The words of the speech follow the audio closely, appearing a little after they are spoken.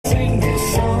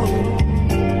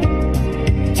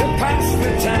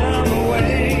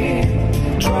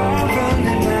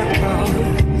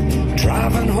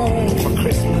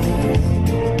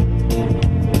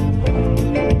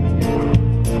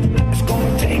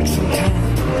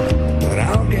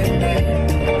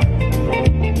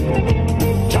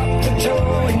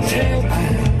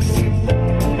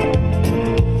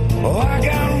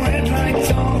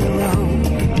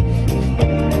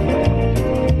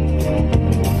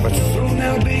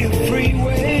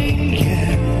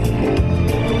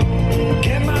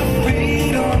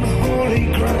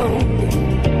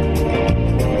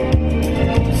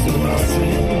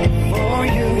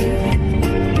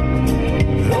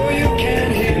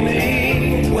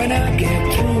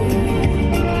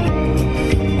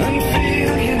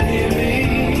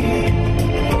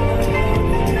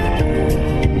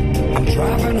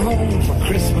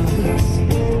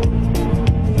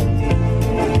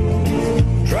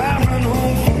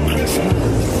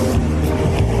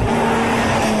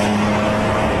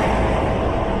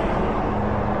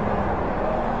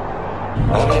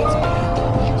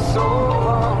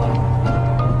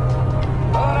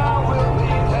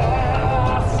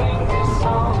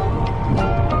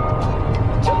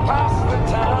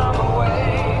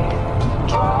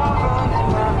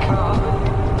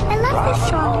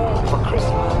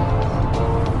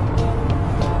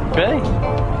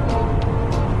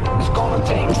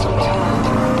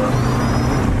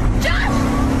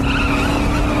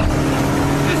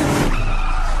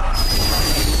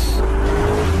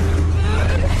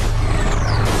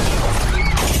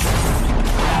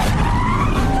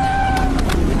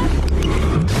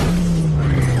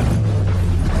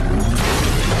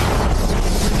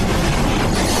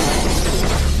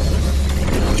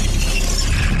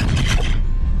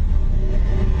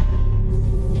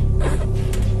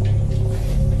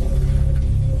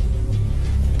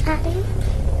Daddy?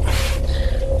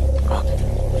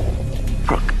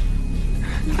 Brooke.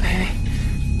 Baby.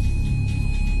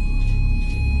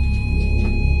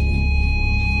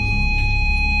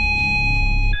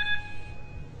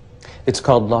 It's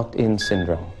called locked-in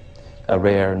syndrome, a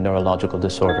rare neurological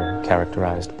disorder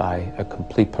characterized by a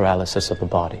complete paralysis of the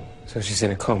body. So she's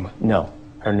in a coma? No.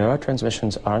 Her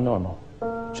neurotransmissions are normal.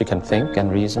 She can think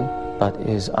and reason, but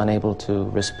is unable to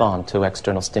respond to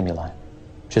external stimuli.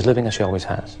 She's living as she always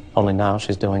has, only now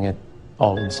she's doing it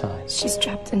all inside. She's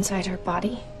trapped inside her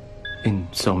body? In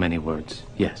so many words,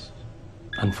 yes.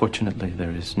 Unfortunately,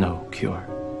 there is no cure,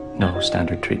 no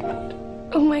standard treatment.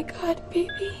 Oh my God,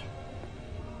 baby.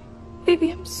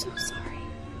 Baby, I'm so sorry.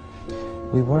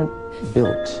 We weren't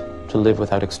built to live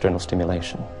without external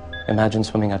stimulation. Imagine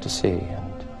swimming out to sea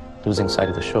and losing sight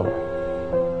of the shore.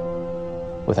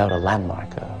 Without a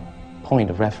landmark, a point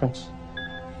of reference,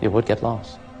 you would get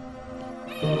lost.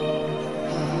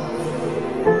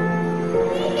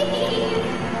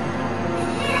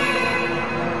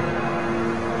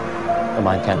 The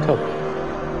mind can't cope.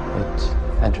 It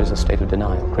enters a state of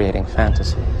denial, creating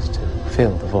fantasies to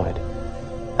fill the void.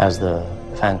 As the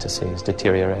fantasies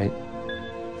deteriorate,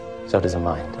 so does the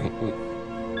mind. Wait.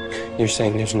 You're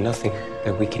saying there's nothing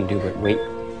that we can do but wait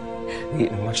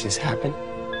and watch this happen?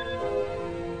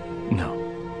 No.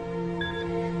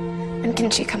 When can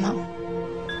she come home?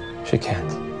 She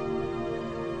can't.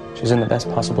 She's in the best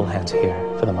possible hands here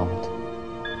for the moment.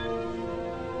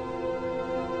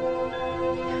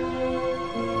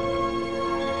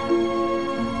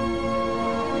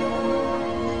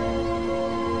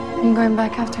 I'm going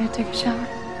back after I take a shower.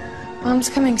 Mom's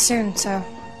coming soon, so...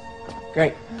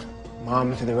 Great.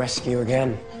 Mom to the rescue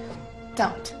again.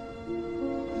 Don't.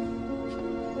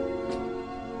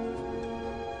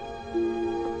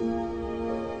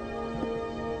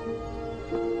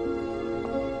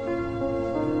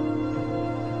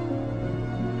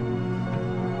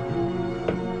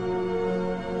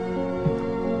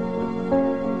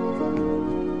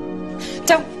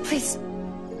 Don't, please.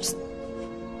 Just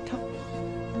don't.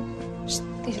 Just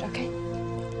leave it, okay?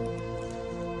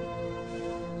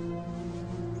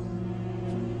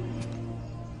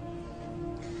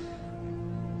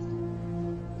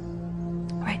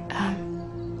 Right,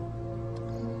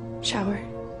 shower,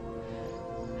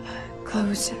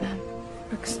 clothes, and then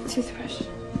Brooke's toothbrush.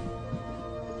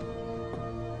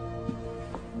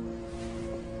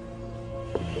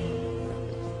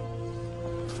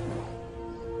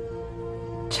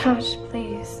 Josh,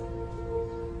 please.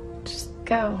 Just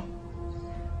go.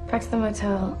 Back to the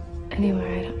motel,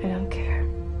 anywhere, I don't care.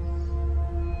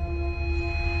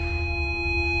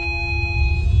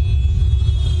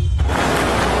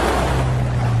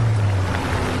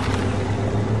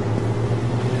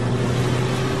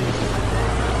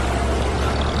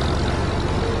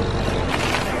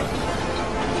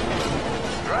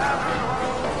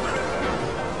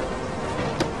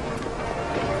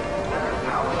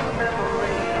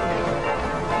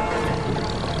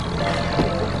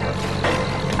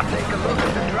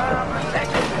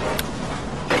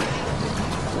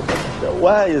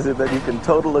 Why is it that you can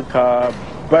total a car,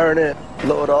 burn it,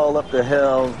 blow it all up to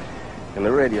hell, and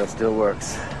the radio still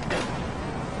works?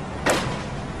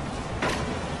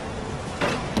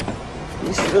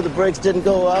 You sure the brakes didn't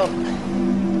go out?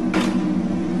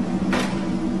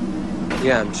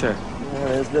 Yeah, I'm sure. Yeah,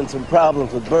 there's been some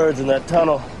problems with birds in that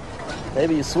tunnel.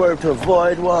 Maybe you swerved to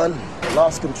avoid one,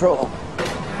 lost control.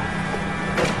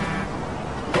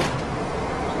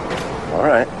 All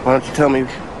right, why don't you tell me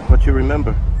what you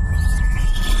remember?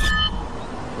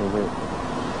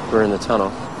 We're in the tunnel,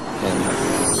 and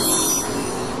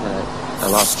I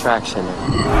lost traction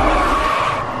and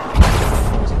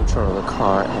lost control of the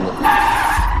car, and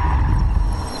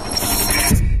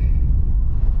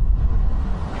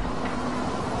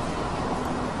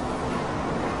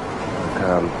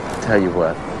tell you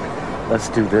what, let's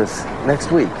do this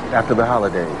next week after the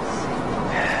holidays.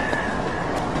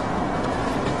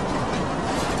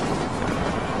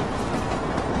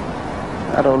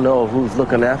 I don't know who's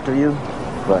looking after you,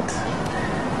 but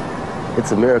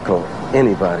it's a miracle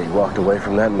anybody walked away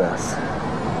from that mess.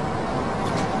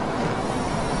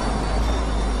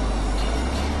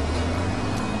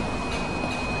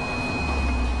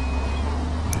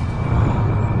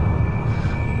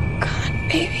 God,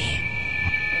 baby.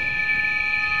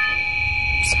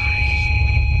 I'm sorry.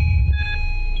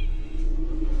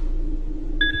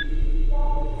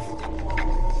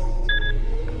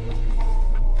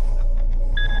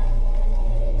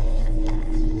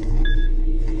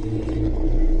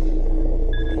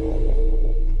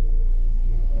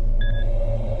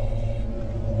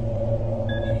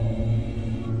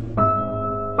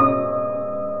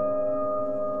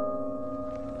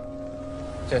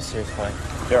 Just here's fine.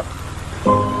 Sure.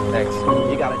 Thanks.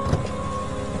 You got it.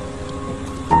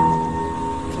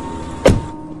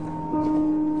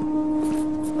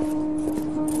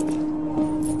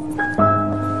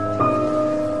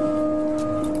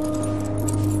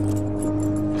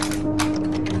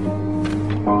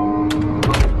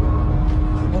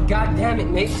 Well, God damn it,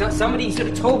 Nate. Somebody should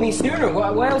have told me sooner.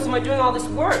 Why else am I doing all this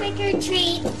work? Trick or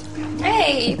treat.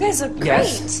 Hey, you guys look great.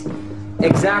 Yes.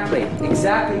 Exactly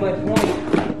my point.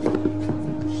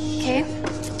 Okay,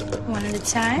 one at a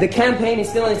time. The campaign is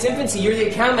still in its infancy. You're the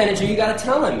account manager. You gotta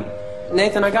tell him.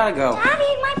 Nathan, I gotta go.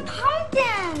 Daddy, my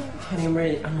pumpkin. Honey,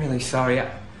 I'm really sorry. I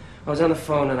was on the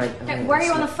phone and I... Why are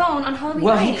you on the phone on Halloween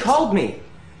Well, night? he called me.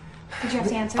 Did you have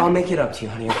to answer? I'll make it up to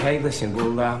you, honey, okay? Listen,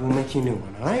 we'll make you a new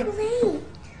one, all right? Wait.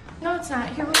 No, it's not.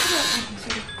 Here, we'll do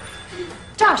it.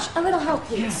 Josh, a little help,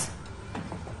 please.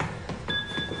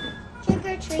 Trick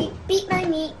or treat. Beat my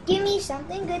meat. Give me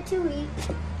something good to eat.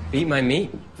 Beat my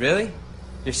meat? Really?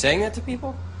 You're saying that to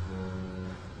people?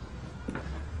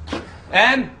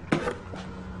 Emma,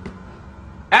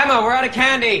 we're out of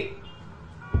candy.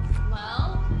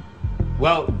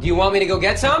 Well, do you want me to go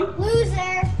get some? Loser.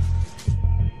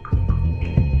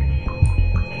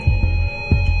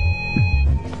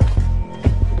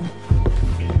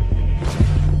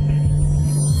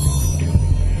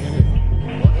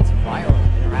 Well, it's a violent,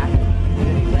 interactive,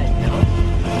 community-led, you know?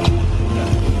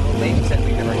 The lady said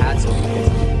we've never had so many kids.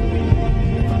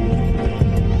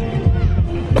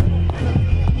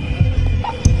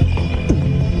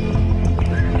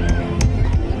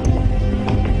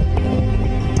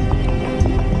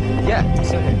 Yeah,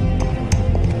 so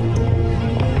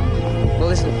well,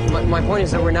 listen, my point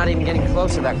is that we're not even getting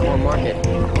close to that core market.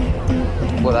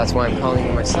 Well, that's why I'm calling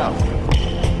you myself.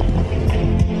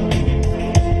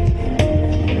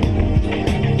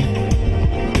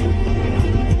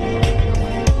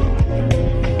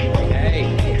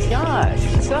 Hey,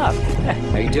 Josh, what's up?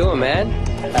 how you doing, man?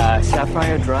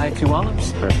 Sapphire dry 2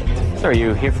 olives? Perfect. So are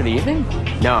you here for the evening?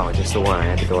 No, just the one. I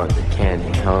had to go out with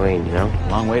candy. Halloween, you know?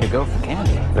 Long way to go for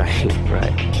candy.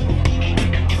 Right.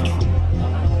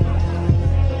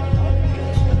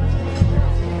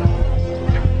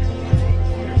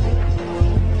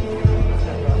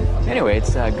 Anyway,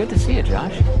 it's good to see you,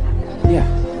 Josh. Yeah.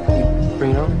 You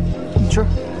bring it on? Sure.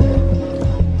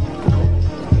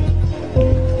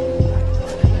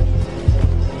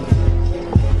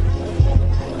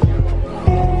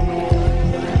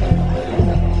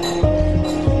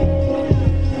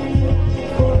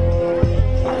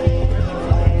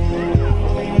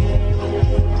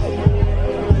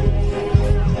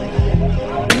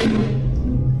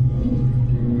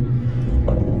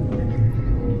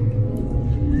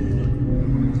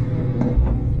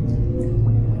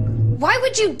 Why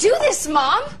would you do this,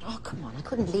 Mom? Oh, come on. I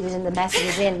couldn't leave it in the mess it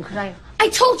was in, could I? I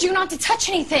told you not to touch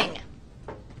anything.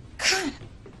 God.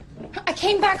 I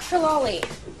came back for Lolly.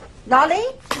 Lolly?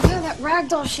 Yeah, that rag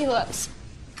doll she looks.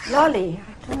 Lolly.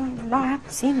 I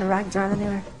haven't seen the rag doll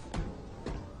anywhere.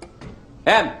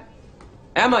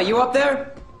 Emma, you up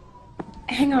there?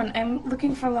 Hang on, I'm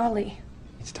looking for Lolly.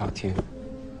 Let's talk to you.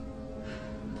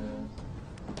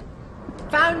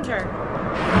 Found her.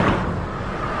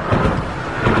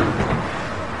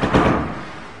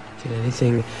 Did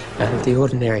anything out of the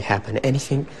ordinary happen?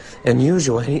 Anything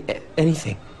unusual?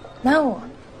 Anything? No.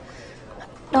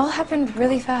 It all happened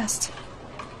really fast.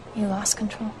 You lost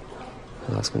control.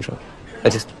 I lost control. I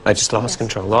just lost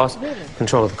control. Lost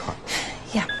control of the car.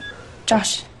 Yeah.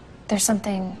 Josh, there's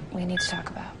something we need to talk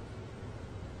about.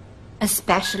 A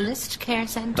specialist care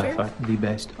center? By far the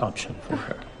best option for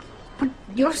her. But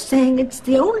you're saying it's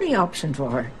the only option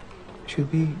for her. She'll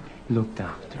be looked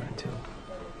after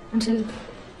Until...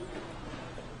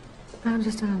 I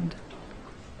understand.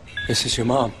 This is your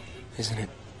mom, isn't it?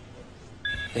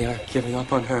 They are giving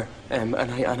up on her, and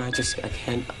I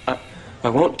can't. I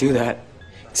won't do that.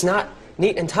 It's not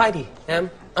neat and tidy, I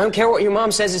don't care what your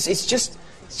mom says. It's just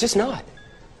not.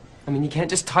 I mean, you can't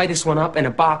just tie this one up in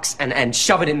a box and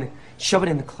shove it in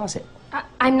the closet.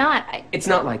 I'm not. It's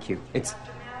not like you. It's...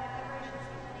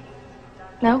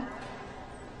 No?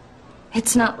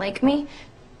 It's not like me?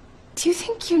 Do you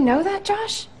think you know that,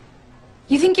 Josh?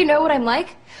 You think you know what I'm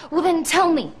like? Well, then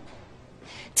tell me.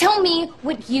 Tell me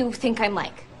what you think I'm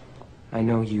like. I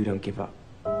know you don't give up.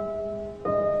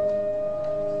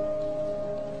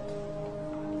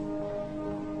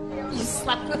 You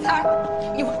slept with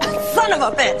her? You son of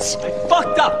a bitch!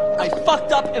 I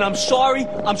fucked up, and I'm sorry.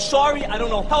 I don't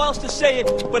know how else to say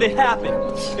it, but it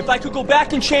happened. If I could go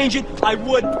back and change it, I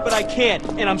would, but I can't,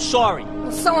 and I'm sorry.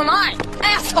 Well, so am I,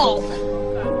 asshole!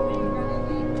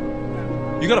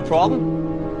 You got a problem?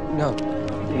 No.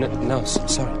 No,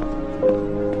 sorry.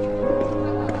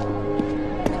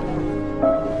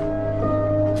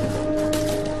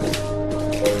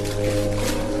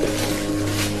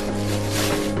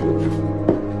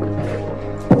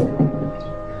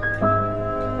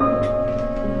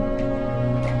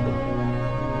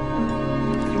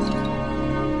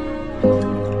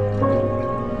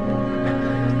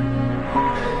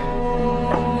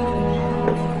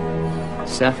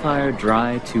 Sapphire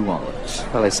dry, 2 olives.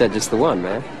 Well, I said just the one,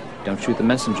 man. Don't shoot the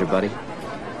messenger, buddy.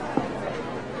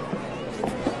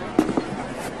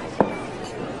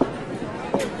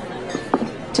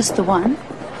 Just the one?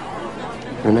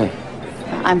 Renee.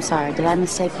 I'm sorry, did I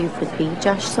mistake you for the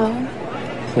Josh Sawyer?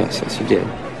 Yes, you did.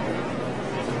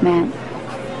 Ma'am.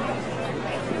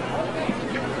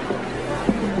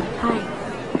 Hi.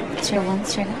 It's your one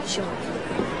straight up? Sure.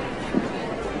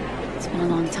 It's been a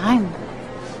long time.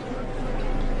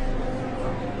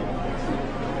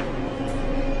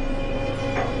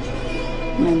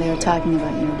 And they were talking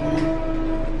about you over there.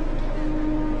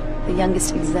 The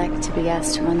youngest exec to be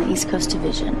asked to run the East Coast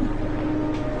Division.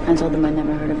 I told them I'd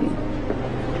never heard of you.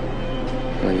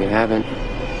 Well, you haven't.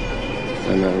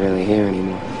 I'm not really here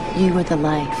anymore. You were the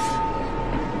life.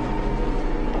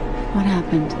 What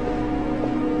happened?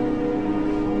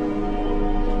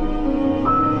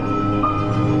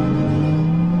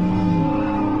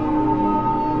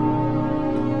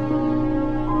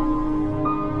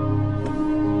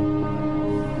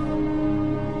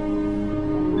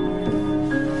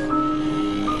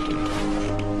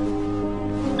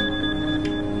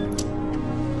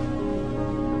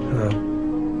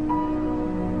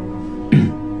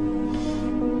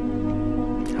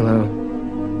 Hello.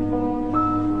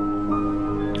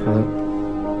 Hello.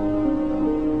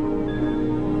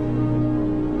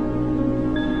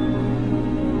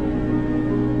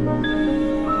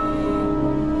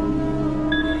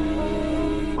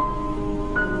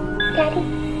 Daddy,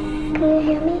 can you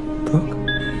hear me? Brooke?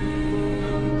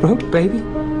 Brooke, baby?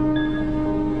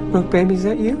 Brooke, baby, is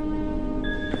that you?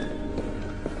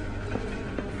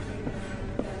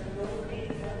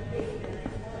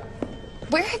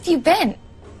 Where have you been?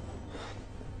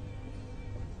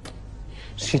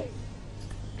 She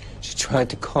tried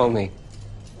to call me.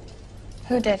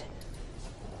 Who did?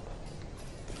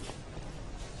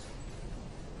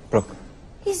 Brooke.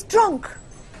 He's drunk.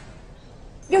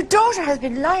 Your daughter has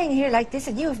been lying here like this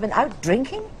and you have been out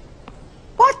drinking?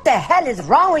 What the hell is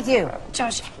wrong with you?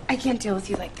 Josh, I can't deal with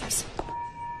you like this.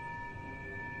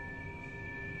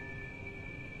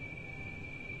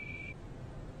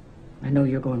 I know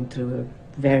you're going through a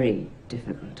very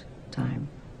difficult time,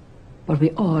 but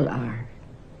we all are.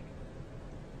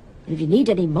 If you need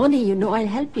any money, you know I'll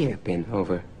help you. I've been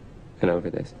over and over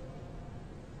this.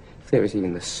 If there was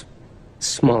even the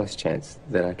smallest chance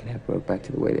that I could have Brooke back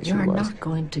to the way that she was. You're not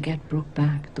going to get Brooke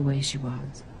back the way she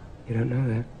was. You don't know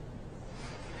that.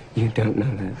 You don't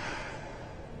know that.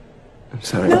 I'm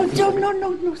sorry. No,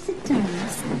 sit down,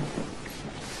 listen.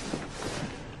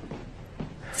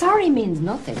 Sorry means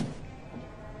nothing.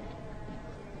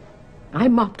 I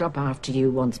mopped up after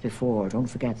you once before, don't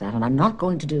forget that, and I'm not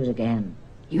going to do it again.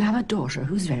 You have a daughter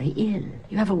who's very ill.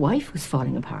 You have a wife who's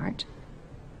falling apart.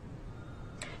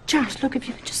 Josh, look, if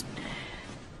you could just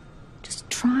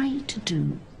try to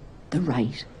do the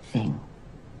right thing.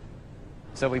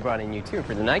 So we brought in you too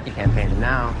for the Nike campaign, and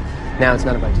now it's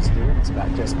not about just do it, it's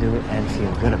about just do it and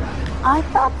feel good about it. I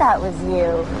thought that was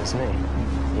you. That's me.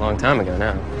 A long time ago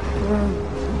now.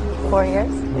 4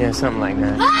 years? Yeah, something like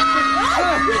that.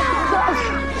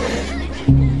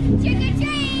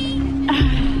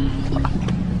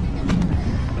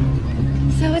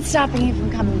 So what's stopping you from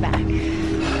coming back?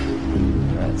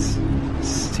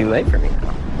 It's too late for me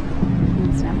now.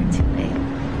 It's never too late.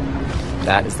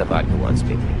 That is the vodka one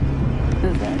speaking.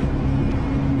 Who's that?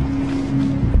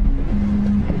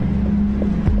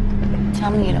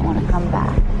 Tell me you don't want to come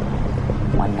back.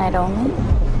 One night only?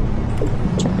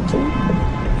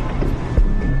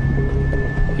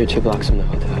 You're 2 blocks from the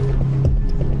hotel.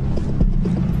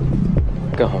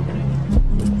 Go home, Renee.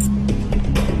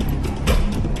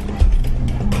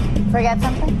 Forget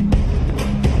something?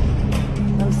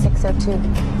 Room 602.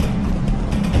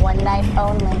 One night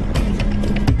only.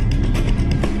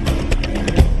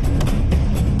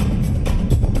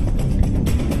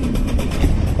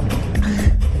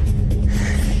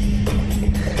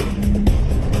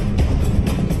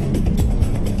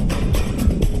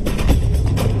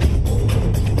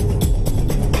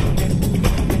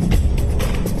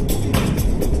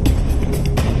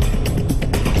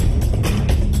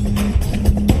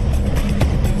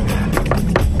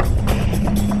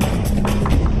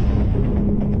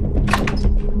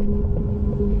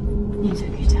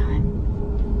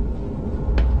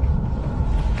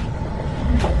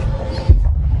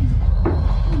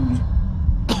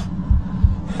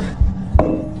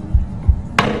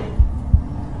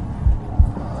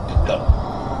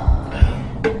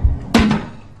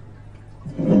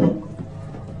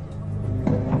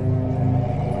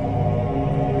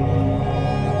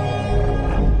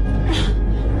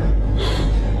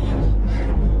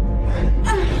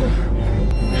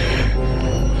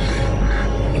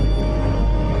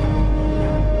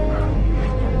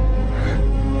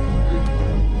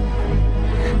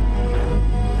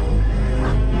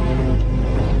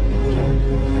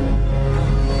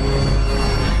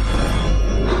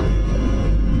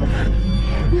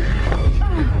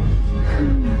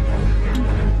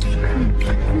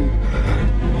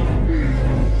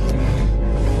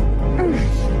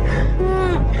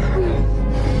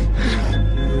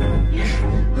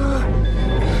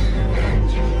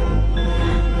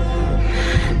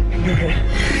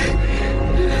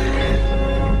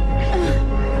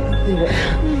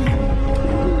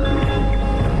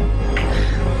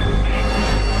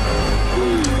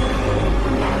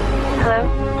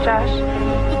 Josh.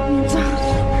 Josh.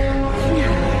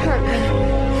 Hurt me.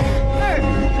 Hurt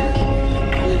me.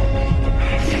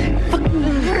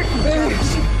 Hurt me.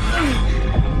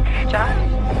 Josh.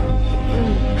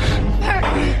 Hurt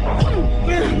me.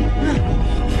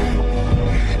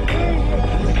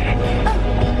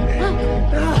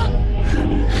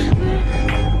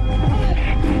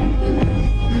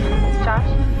 Josh.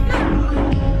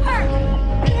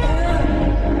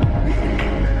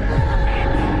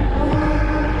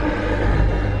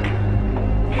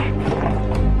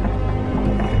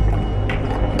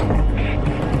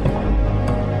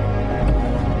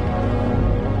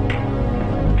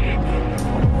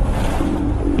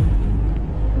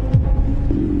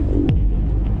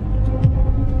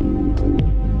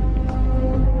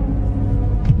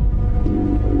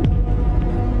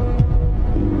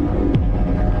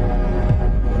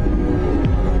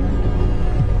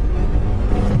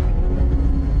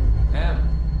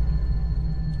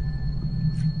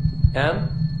 Em?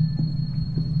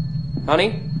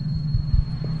 Honey?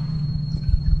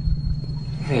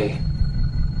 Hey.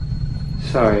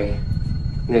 Sorry.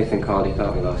 Nathan called. He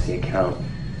thought we lost the account.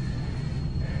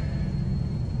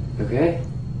 Okay?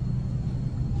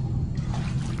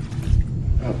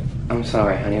 Oh, I'm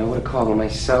sorry, honey. I would have called when my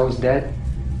cell was dead.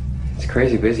 It's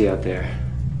crazy busy out there.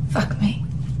 Fuck me.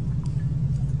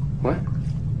 What?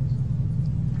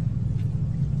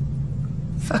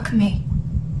 Fuck me.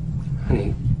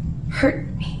 Honey. Hurt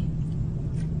me.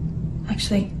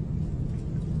 Actually,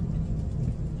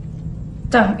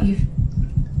 don't. You've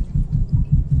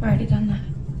already done that.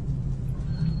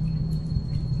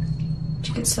 But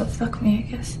you could still fuck me, I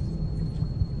guess.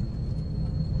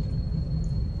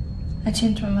 I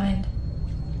changed my mind.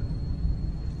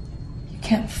 You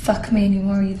can't fuck me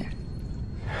anymore either.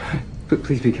 But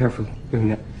please be careful doing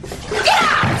that.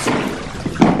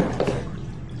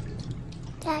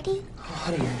 Daddy? Oh,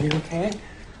 honey, are you okay?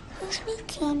 Where's my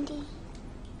candy?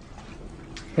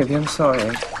 Baby, I'm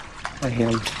sorry. I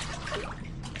am.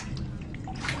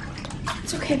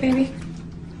 It's okay, baby.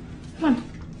 Come on.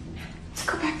 Let's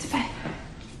go back to bed.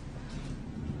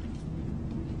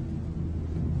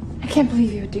 I can't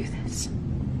believe you would do this.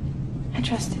 I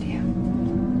trusted you.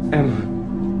 Emma.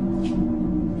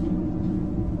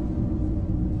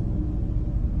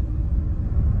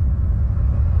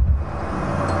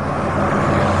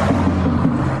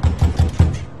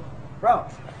 Bro,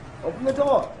 open the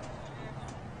door.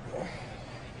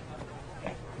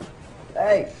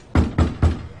 Hey,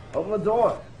 open the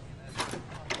door.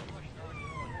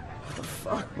 What the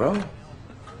fuck, bro?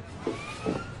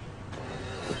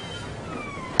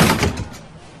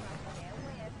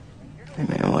 Hey,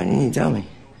 man, why didn't you tell me?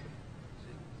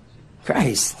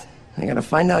 Christ, I gotta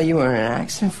find out you were in an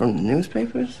accident from the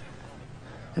newspapers?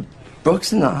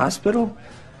 Brooks in the hospital?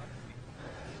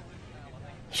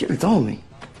 You should have told me.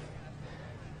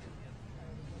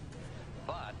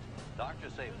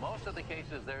 Doctors say most of the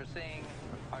cases they're seeing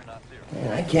are not serious.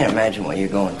 Man, I can't imagine what you're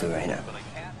going through right now.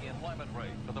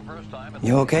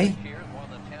 You okay?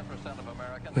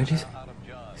 What did you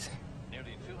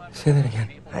say that again?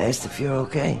 I asked if you're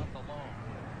okay.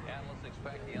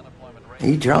 Are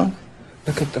you drunk?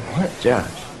 Look at the what? Josh.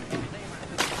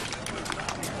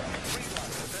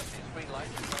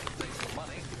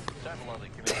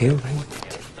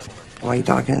 Tailwind? Why are you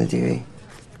talking to the TV?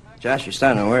 Josh, you're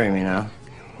starting to worry me now.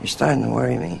 You're starting to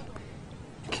worry me.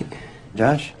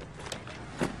 Josh?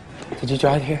 Did you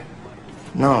drive here?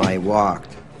 No, I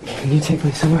walked. Can you take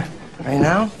me somewhere? Right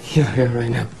now? Yeah, right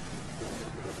now.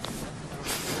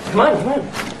 Come on, come on.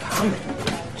 Come.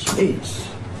 Jeez.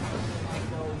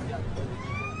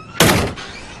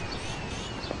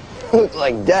 Looks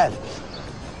like death.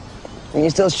 And you're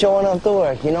still showing up to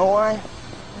work. You know why?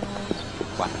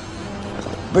 Why?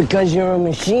 Because you're a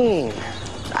machine.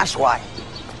 That's why.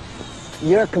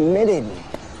 You're committed.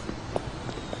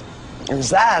 And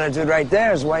that attitude right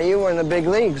there is why you were in the big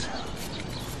leagues.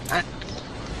 Let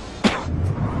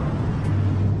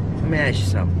me ask you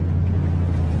something.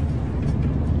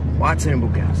 Watson and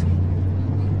Bukowski.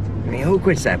 I mean, who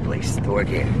quits that place to work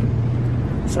here?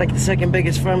 It's like the second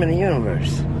biggest firm in the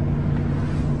universe. I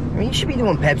mean, you should be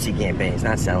doing Pepsi campaigns,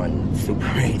 not selling Super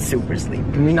 8 Super Sleep.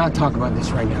 Can we not talk about this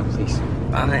right now, please?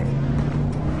 All right.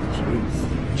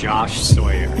 Jeez. Josh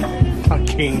Sawyer.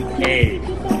 Fucking A.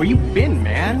 Where you been,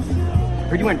 man?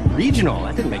 Heard you went regional.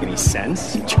 That didn't make any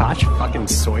sense. Josh fucking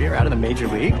Sawyer out of the major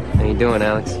league? How you doing,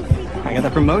 Alex? I got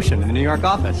that promotion in the New York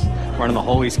office. We're in the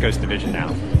whole East Coast division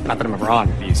now. Not that I'm ever on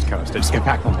the East Coast. I just get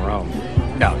back from Rome.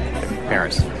 No,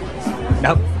 Paris.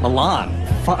 Nope, Milan.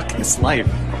 Fuck this life.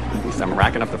 At least I'm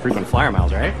racking up the frequent flyer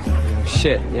miles, right?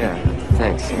 Shit, yeah.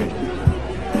 Thanks.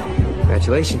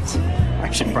 Congratulations. I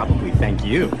should probably thank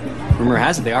you. Rumor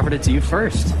has it they offered it to you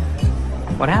first.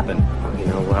 What happened? You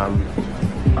know,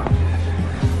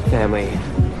 family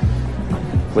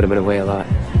would have been away a lot.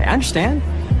 Hey, I understand.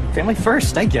 Family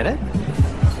first, I get it.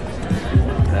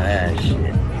 Ah,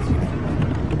 shit.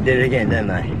 Did it again,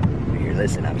 didn't I? Here,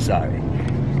 listen, I'm sorry.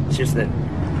 It's just that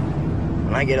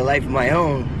when I get a life of my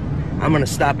own, I'm gonna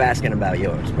stop asking about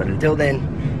yours. But until then,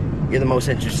 you're the most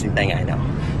interesting thing I know.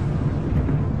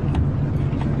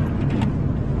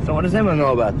 So what does Emma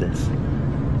know about this?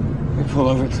 You pull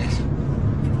over, please.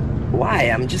 Why?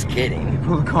 I'm just kidding. You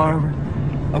pull the car over.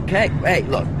 Okay, hey,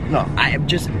 look, no,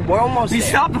 we're almost Please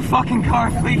there. stop the fucking car,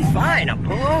 please. Fine, I'll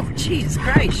pull over. Jesus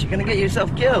Christ, you're gonna get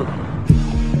yourself killed.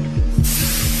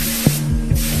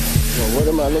 Well, what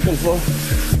am I looking for?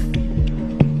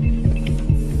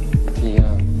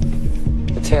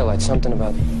 The taillight. Something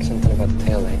about the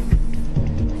taillight.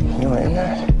 You were in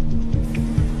there?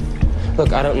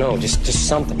 Look, I don't know. Just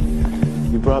something.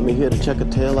 You brought me here to check a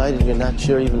taillight and you're not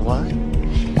sure even why?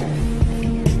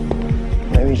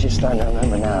 Maybe he's just starting to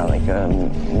remember now, like a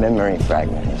memory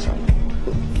fragment or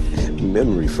something.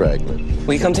 Memory fragment.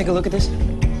 Will you come take a look at this?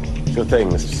 Sure thing,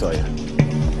 Mr. Sawyer.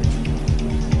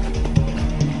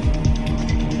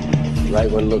 Right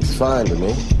one looks fine to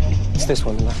me. It's this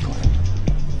one, the left one.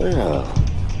 Well,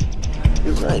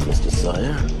 you're right, Mr.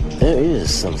 Sawyer. There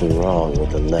is something wrong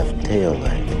with the left tail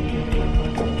light.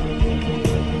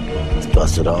 It's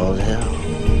busted all to hell.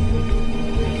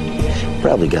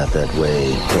 Probably got that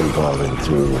way pinballing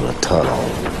through a tunnel.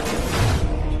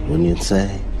 Wouldn't you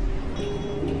say?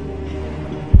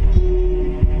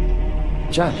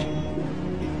 Josh.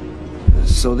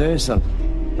 So there is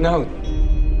something. No.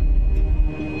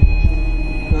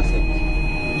 Nothing.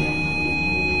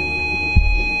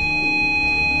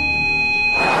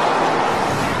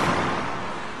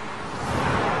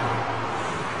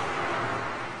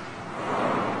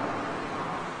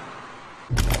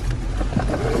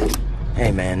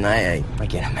 Hey, man, I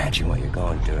can't imagine what you're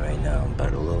going through right now,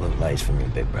 but a little advice from your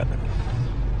big brother.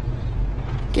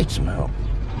 Get some help.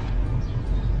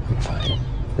 I'm fine.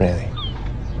 Really.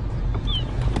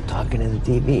 Talking to the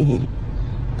TV.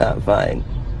 Not fine.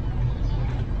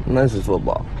 Unless it's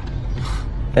football.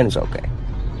 Then it's okay.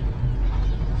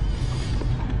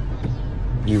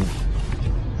 You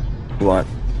want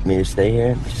me to stay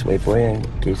here? Just wait for you in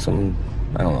case I don't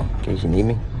know, in case you need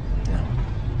me? No.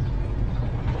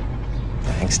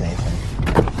 Thanks, Nathan.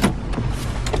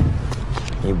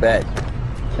 You bet.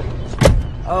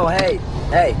 Oh, hey.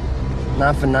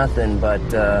 Not for nothing, but,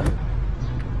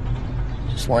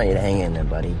 just want you to hang in there,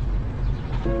 buddy.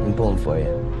 I'm pulling for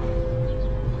you.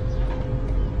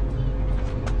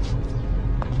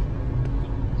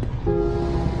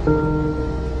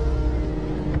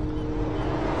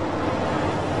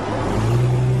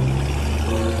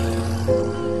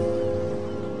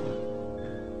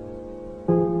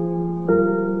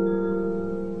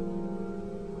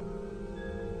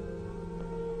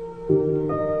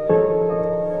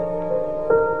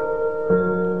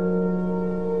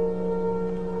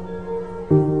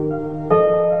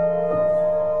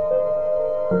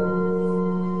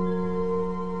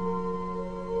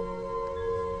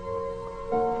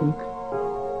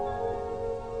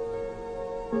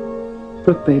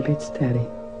 Brooke, baby, it's Daddy.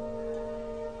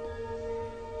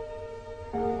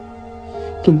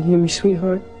 Can you hear me,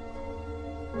 sweetheart?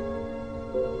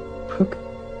 Brooke?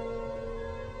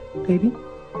 Baby?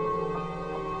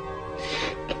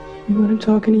 Can you hear me when I'm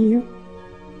talking to you?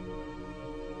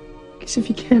 Because if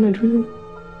you can, I'd really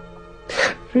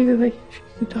like if you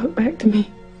could talk back to me.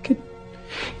 If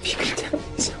you could tell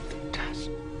me something, Josh.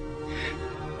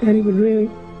 Daddy would really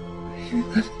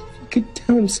love it. Could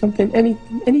tell him something,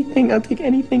 anything. I'll take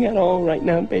anything at all right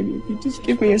now, baby. If you just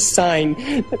give me a sign,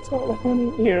 that's all I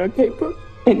want to hear, okay? But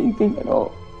anything at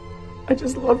all. I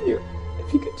just love you.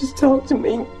 If you could just talk to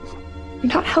me.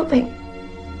 You're not helping.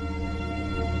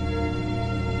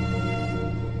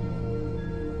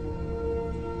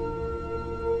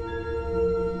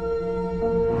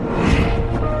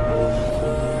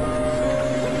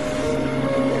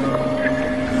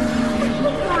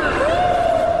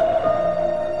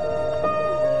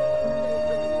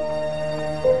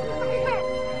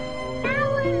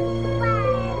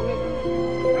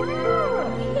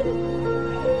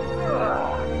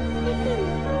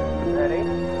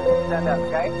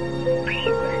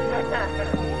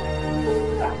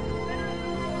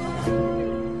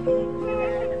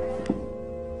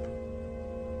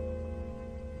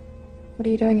 What are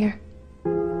you doing here?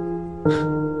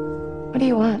 What do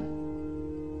you want?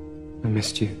 I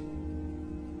missed you.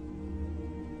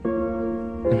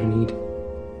 And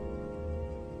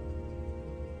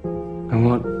I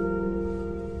want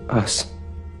us.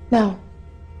 No,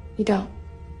 you don't.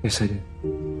 Yes, I did.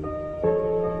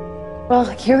 Well,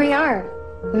 here we are.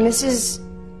 And this is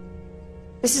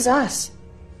us.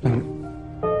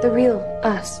 The real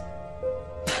us.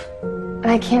 And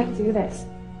I can't do this.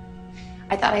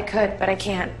 I thought I could, but I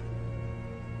can't.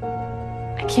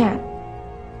 I can't.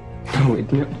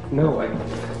 No,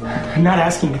 I'm not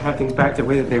asking to have things back the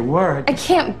way that they were. I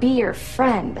can't be your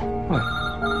friend. What?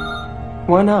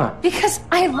 Why not? Because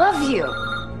I love you.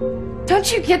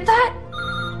 Don't you get that?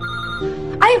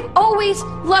 I've always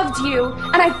loved you,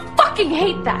 and I fucking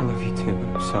hate that. I love you too.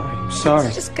 I'm sorry. I'm sorry.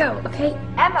 Let's just go, okay?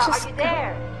 Emma, Just are you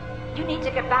there? You need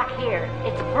to get back here.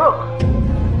 It's Brooke.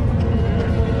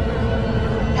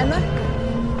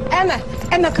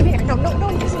 Emma, come here. No,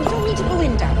 listen, you don't need to go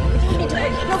in, darling. You don't need to go.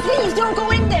 No, please, don't go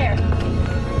in there.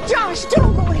 Josh,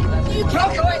 don't go in. You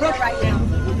can't go in there right now.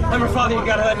 I'm her father. You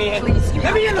gotta let me in. Please,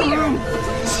 let me in the room.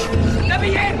 Let me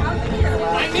in.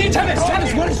 I need Tennis.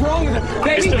 What is wrong with her?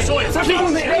 Baby, Mr. Sawyer,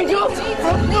 please. Angel.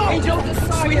 No. Angel,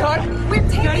 sweetheart. We're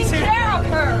taking care of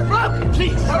her. Look,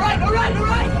 please. All right. All right.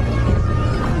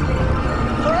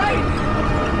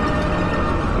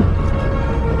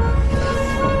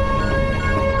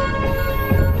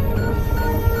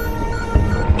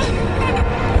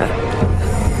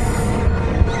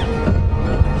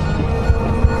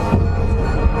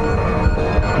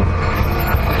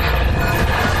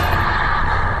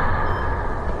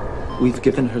 We've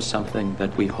given her something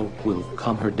that we hope will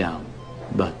calm her down,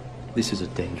 but this is a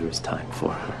dangerous time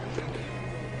for her.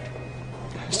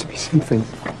 There has to be something.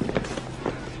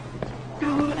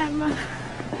 No, Emma.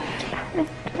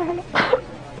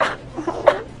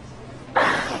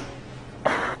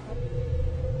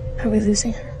 Are we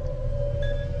losing her?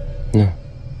 No.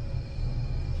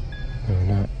 No, we're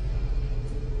not.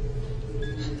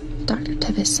 Dr.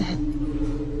 Tevis said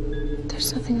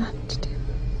there's nothing left to do.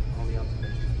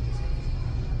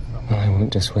 Well, I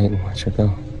won't just wait and watch her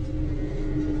go.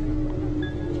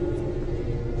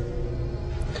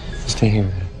 Stay here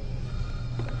with her.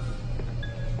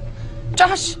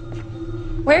 Josh,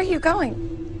 where are you going?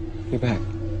 You're back.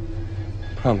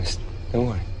 Promise. Don't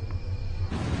worry.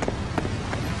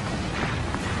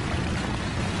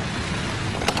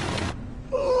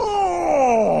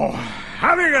 Oh,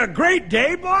 having a great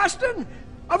day, Boston?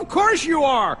 Of course you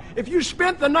are, if you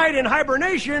spent the night in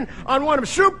hibernation on one of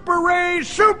Super Ray's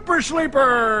Super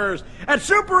Sleepers. At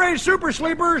Super Ray's Super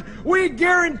Sleepers, we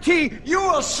guarantee you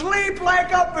will sleep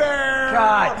like a bear.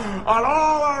 Cut. On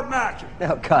all our matches.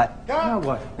 No, cut. Now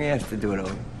what? We have to do it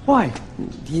over. Why?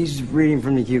 He's reading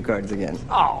from the cue cards again.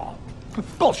 Oh,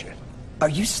 bullshit. Are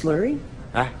you slurring?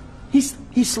 Huh? He's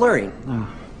slurring.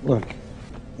 Look,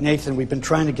 Nathan, we've been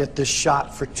trying to get this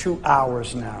shot for 2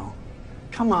 hours now.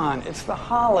 Come on, it's the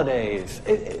holidays.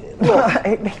 What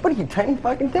are you trying to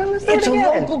fucking tell us? It's a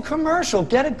local commercial.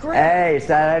 Get it great. Hey, it's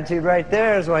that attitude right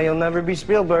there is why you'll never be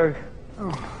Spielberg.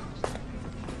 Oh.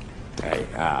 Hey,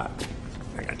 I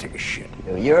gotta take a shit.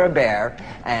 You're a bear,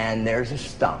 and there's a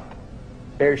stump.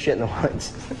 Bear shit in the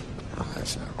woods. Oh,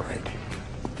 that's not right.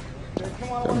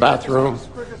 The bathroom.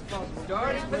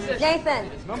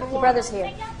 Nathan, your brother's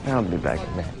here. I'll be back in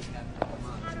a minute.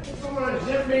 Someone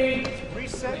zip me.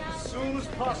 Reset as soon as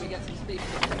possible.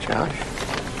 Josh?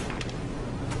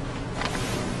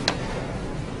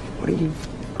 What are you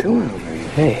doing over here?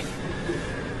 Hey.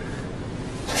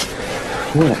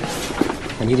 What?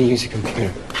 I need to use your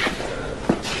computer.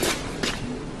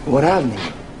 What happened?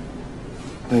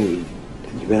 Wait,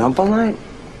 have you been up all night?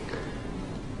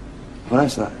 Well,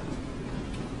 that's not.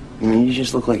 I mean, you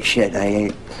just look like shit.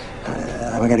 I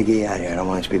gotta get you out of here. I don't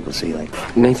want these people to see you like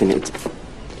that. Nathan, it's...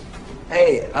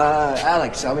 Hey,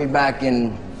 Alex, I'll be back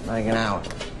in like an hour.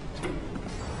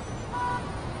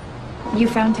 You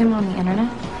found him on the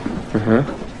internet? Uh-huh.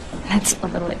 That's a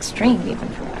little extreme, even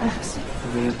for us.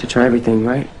 We have to try everything,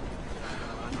 right?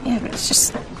 Yeah, but it's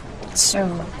just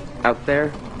so... Out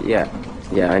there? Yeah,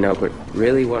 I know, but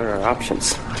really, what are our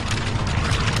options?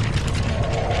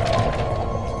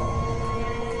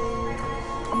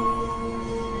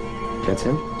 That's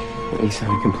him? He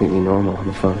sounded completely normal on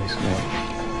the photos. No.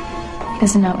 He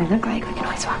doesn't know what we look like. We can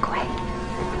always walk away.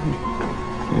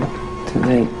 Too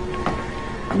late.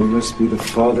 You must be the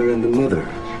father and the mother.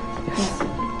 Yes.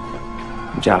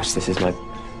 Josh, this is my...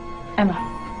 Emma.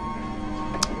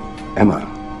 Emma.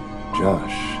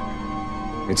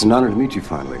 Josh. It's an honor to meet you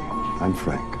finally. I'm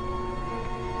Frank.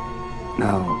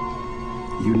 Now,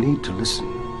 you need to listen.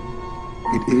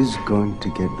 It is going to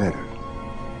get better.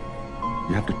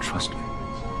 You have to trust me.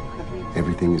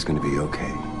 Everything is going to be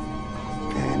okay.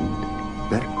 And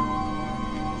better.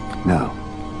 Now,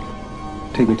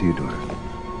 take me to your daughter.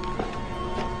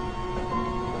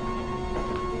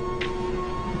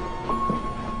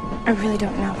 I really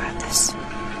don't know about this.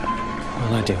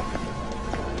 Well, I do.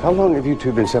 How long have you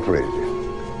two been separated?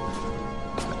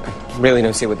 I really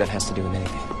don't see what that has to do with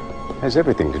anything. Has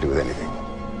everything to do with anything.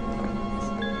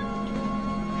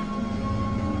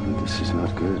 This is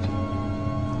not good.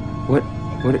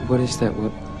 What is that?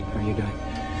 What are you doing?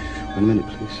 1 minute,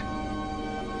 please.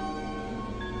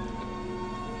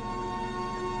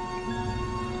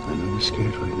 I know you're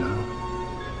scared right now.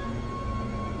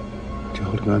 But you're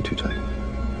holding on too tight.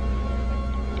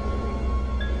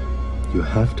 You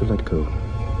have to let go.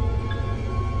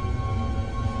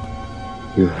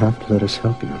 You have to let us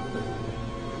help you.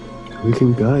 We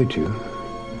can guide you,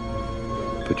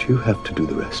 but you have to do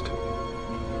the rest.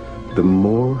 The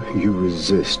more you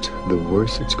resist, the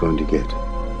worse it's going to get.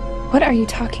 What are you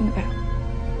talking about?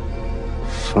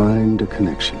 Find a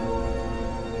connection.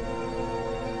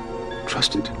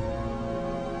 Trust it.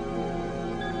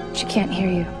 She can't hear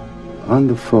you. On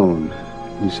the phone,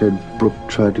 you said Brooke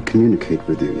tried to communicate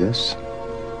with you, yes?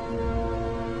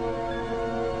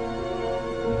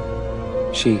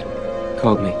 She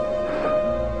called me.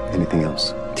 Anything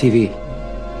else? TV.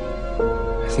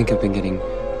 I think I've been getting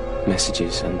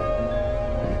messages on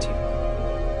TV.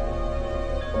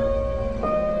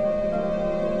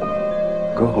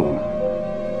 Go home.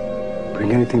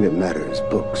 Bring anything that matters.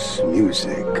 Books,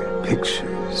 music,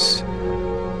 pictures.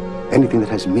 Anything that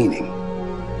has meaning.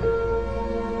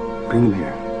 Bring them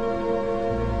here.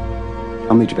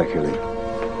 I'll meet you back here later.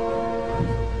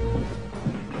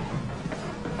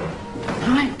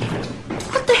 Hi.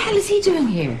 What the hell is he doing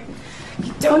here?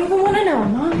 You don't even want to know,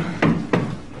 Mom.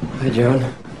 Hi, Joan.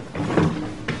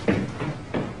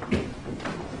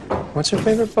 What's your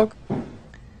favorite book?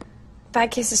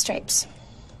 Bad Case of Stripes.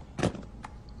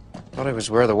 Thought it was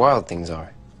Where the Wild Things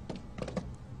Are.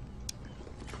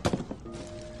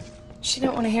 She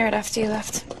didn't want to hear it after you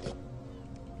left.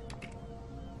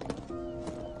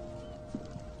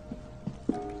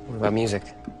 What about music?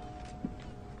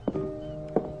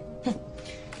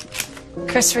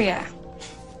 Chris Rea.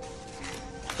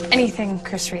 Anything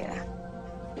Chris Rea.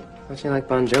 Don't you like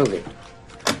Bon Jovi?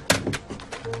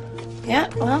 Yeah,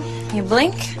 well, you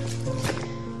blink,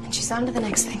 and she's on to the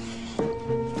next thing.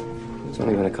 It's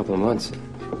only been a couple of months.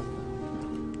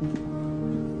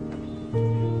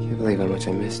 Can't believe how much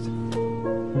I missed.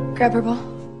 Grab her ball.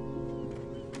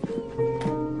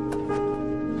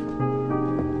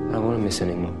 I don't want to miss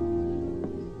anymore.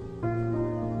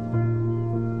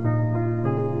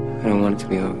 I don't want it to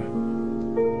be over.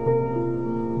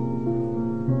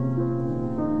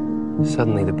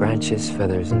 Suddenly, the branches,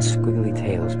 feathers, and squiggly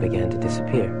tails began to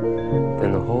disappear.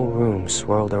 Then the whole room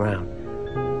swirled around.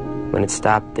 When it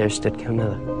stopped, there stood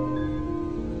Camilla.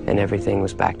 And everything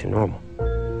was back to normal.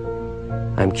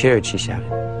 "I'm cured," she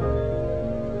shouted.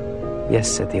 "Yes,"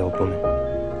 said the old woman.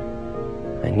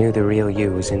 I knew the real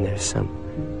you was in there somewhere.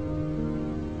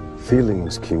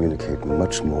 Feelings communicate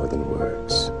much more than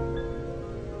words.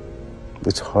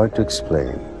 It's hard to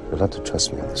explain. You'll have to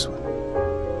trust me on this one.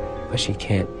 But she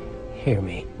can't hear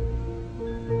me.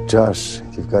 Josh,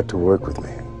 you've got to work with me.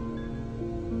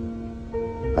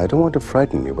 I don't want to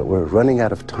frighten you, but we're running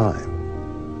out of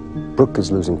time. Brooke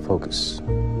is losing focus.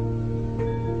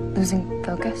 Losing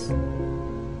focus?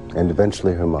 And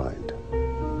eventually her mind.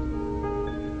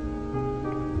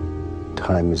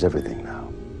 Time is everything now.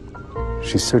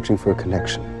 She's searching for a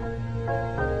connection.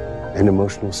 An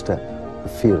emotional step, a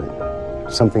feeling,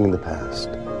 something in the past.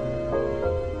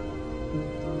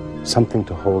 Something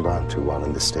to hold on to while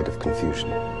in this state of confusion.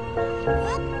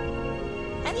 What?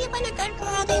 Have you been a good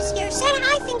girl this year? Santa,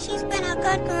 I think she's been a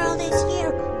good girl this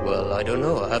year. Well, I don't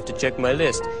know. I'll have to check my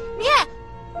list. Yeah,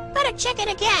 better check it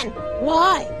again.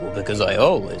 Why? Well, because I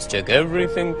always check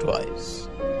everything twice.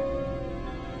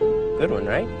 Good one,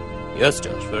 right? Yes,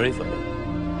 Josh, very funny.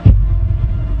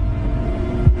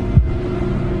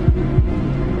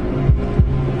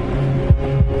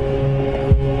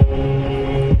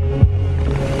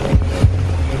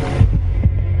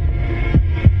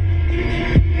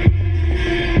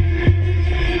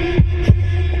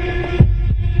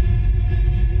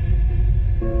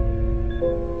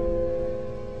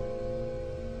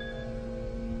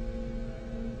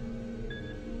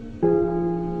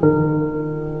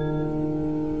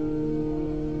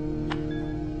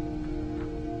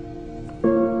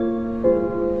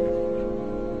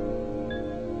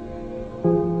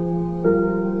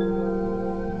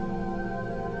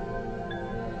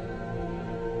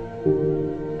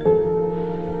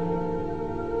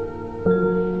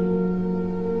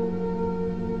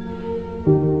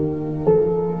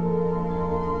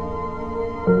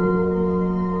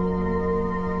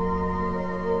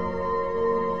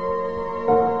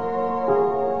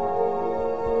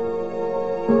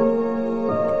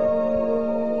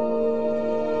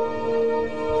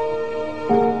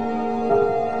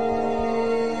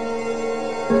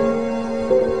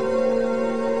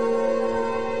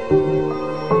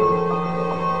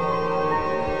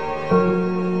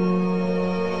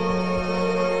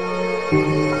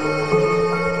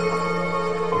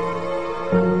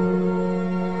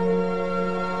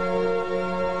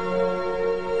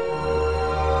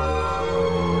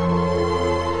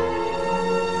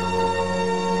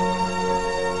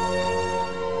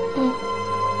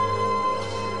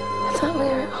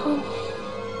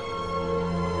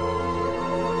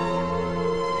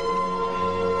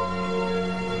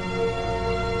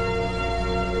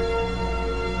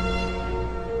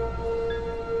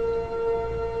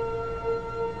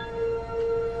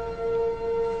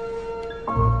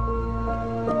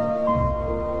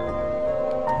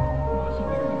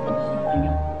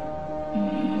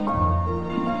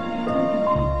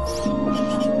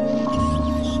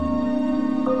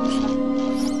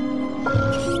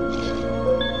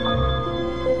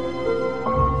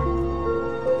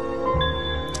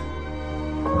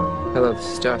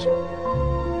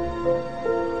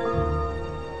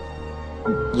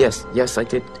 Yes, I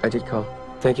did call.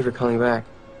 Thank you for calling back.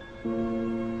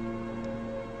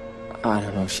 I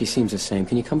don't know, she seems the same.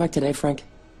 Can you come back today, Frank?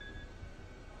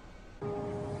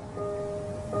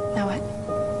 Now what?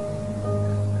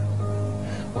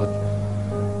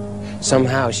 Well,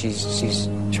 somehow she's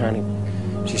trying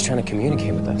to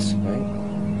communicate with us, right?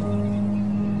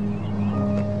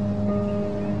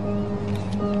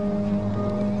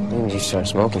 Maybe you start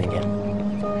smoking again.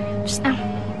 Just now.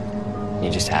 You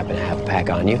just happen to have a pack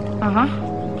on you? Uh-huh.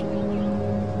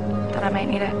 Thought I might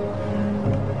need it.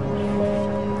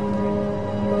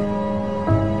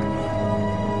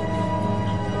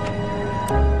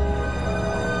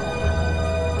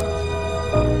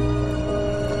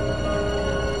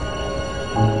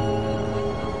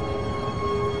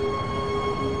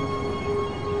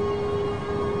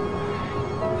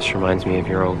 This reminds me of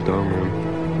your old dorm room.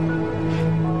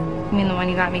 You mean the one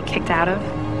you got me kicked out of?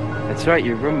 That's right,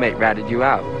 your roommate ratted you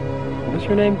out. What's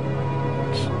her name?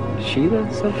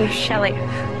 Sheila something? Shelley.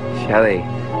 Shelley.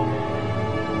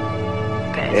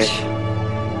 Bitch.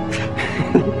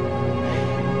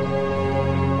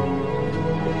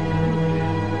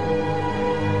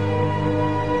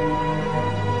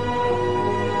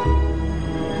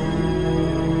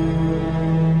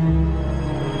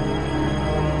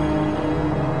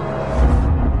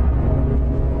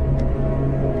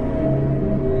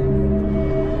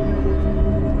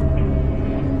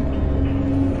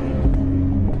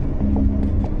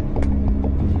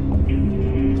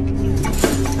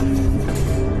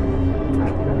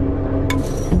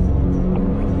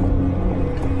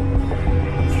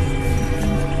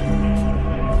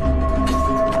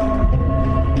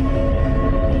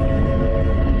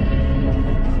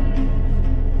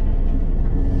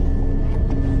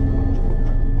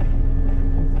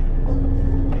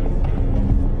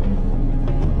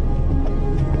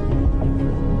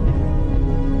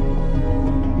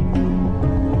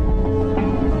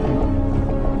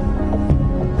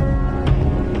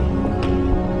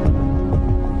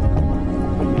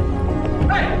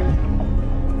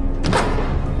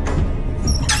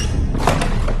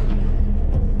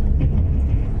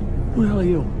 Where the hell are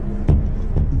you?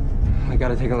 I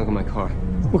gotta take a look at my car.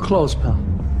 We're closed, pal.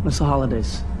 It's the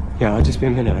holidays. Yeah, I'll just be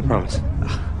a minute, I promise.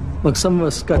 Look, some of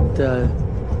us got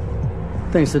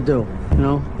things to do, you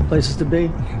know? Places to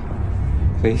be.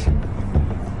 Please?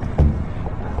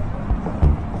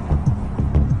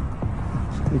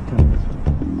 Sweet time.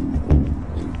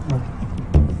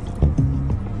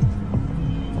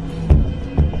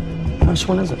 Which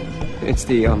one is it? It's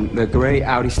the gray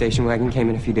Audi station wagon came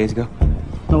in a few days ago.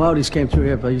 No Audis came through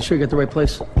here, but you sure you got the right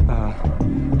place?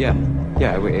 Yeah,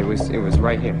 it was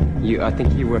right here. I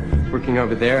think you were working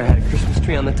over there. I had a Christmas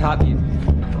tree on the top. You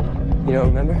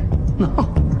don't remember? No.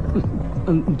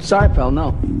 I'm sorry, pal,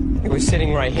 no. It was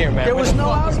sitting right here, man. There was no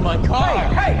Audi. My car.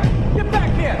 Hey, get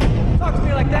back here! Talk to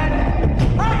me like that!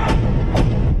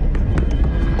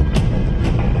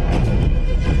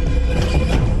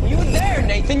 You were there,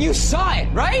 Nathan. You saw it,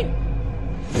 right?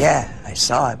 Yeah, I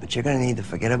saw it, but you're gonna need to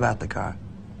forget about the car.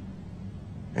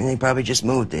 And they probably just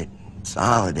moved it. It's the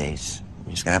holidays.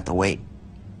 You're just gonna have to wait.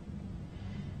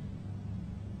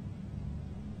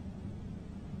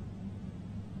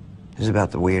 This is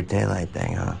about the weird taillight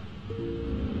thing, huh?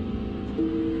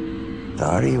 The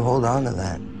harder you hold on to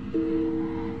that,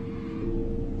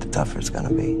 the tougher it's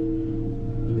gonna be.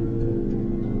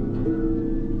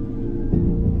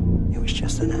 It was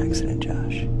just an accident,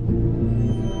 Josh.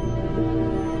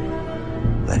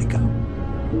 Let it go.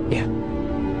 Yeah.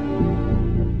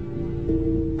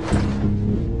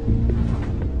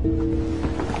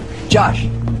 Josh!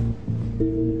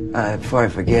 Before I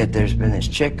forget, there's been this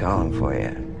chick calling for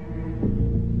you.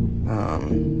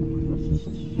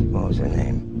 What was her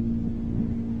name?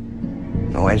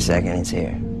 No, wait a second, it's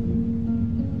here.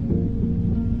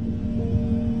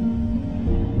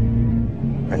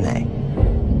 Renee.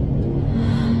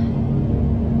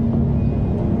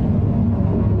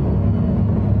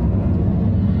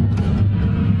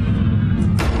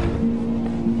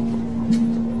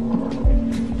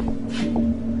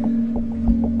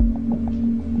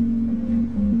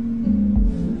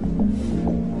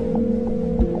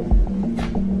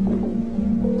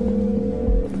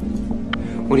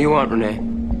 What do you want, Renee?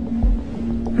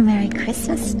 Merry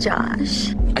Christmas,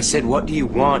 Josh. I said, what do you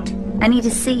want? I need to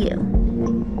see you.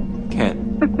 Can't.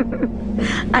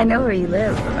 I know where you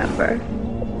live, remember?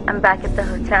 I'm back at the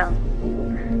hotel.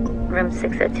 Room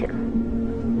 602.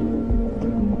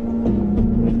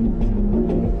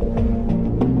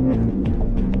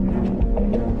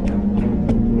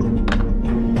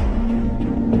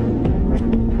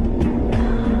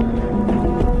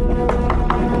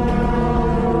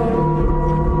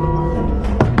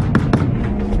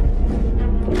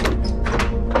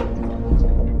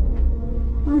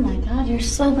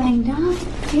 calming down.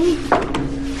 Hey.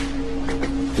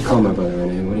 You call my brother,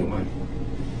 Renee. What do you want?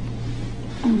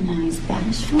 Oh, now he's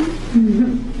bashful.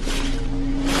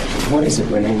 What is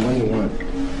it, Renee? What do you want?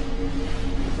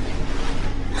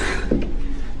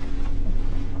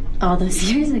 All those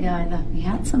years ago, I thought we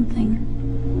had something.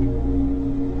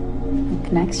 A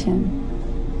connection.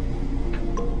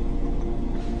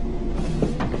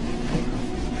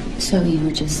 So you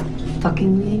were just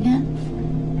fucking me again?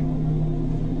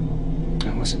 I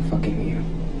wasn't fucking you.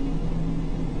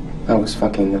 I was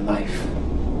fucking your life.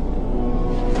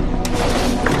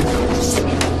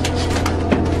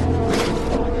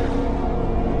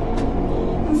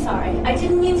 I'm sorry. I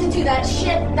didn't mean to do that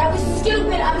shit. That was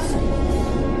stupid.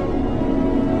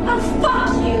 Oh,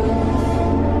 fuck you!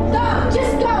 Go!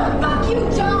 Just go! Fuck you,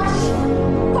 Josh!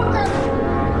 Fucker!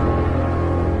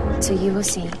 So you will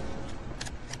see.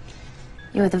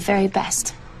 You are the very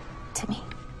best to me.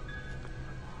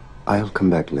 I'll come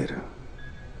back later.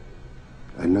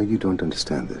 I know you don't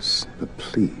understand this, but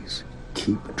please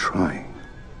keep trying.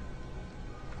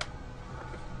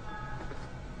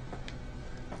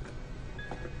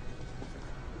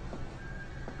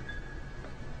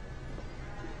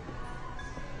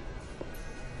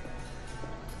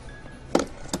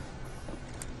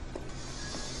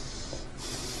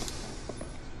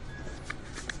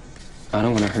 I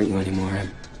don't want to hurt you anymore,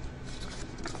 Em.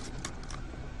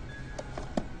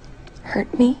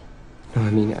 Hurt me? No, I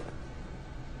mean,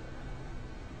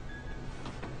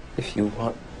 if you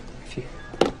want,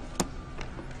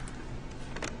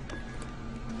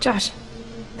 Josh,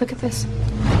 look at this.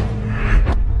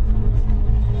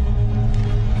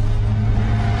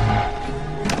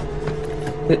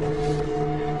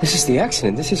 This is the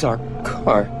accident. This is our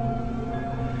car.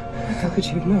 How could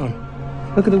you have known?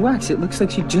 Look at the wax. It looks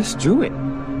like she just drew it.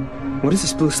 What is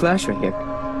this blue slash right here?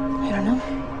 I don't know.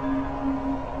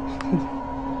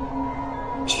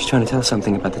 She's trying to tell us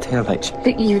something about the taillights.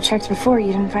 But you checked before.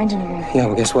 You didn't find anything. Yeah,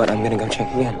 well, guess what? I'm gonna go check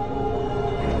again.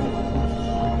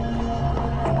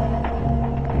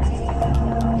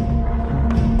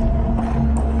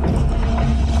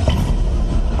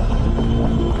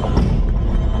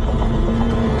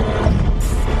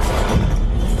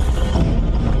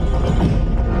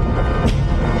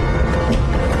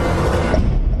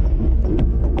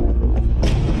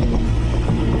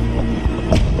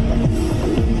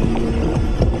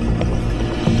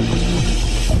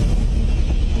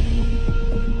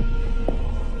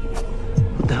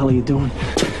 What are you doing?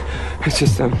 It's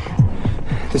just,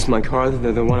 this is my car,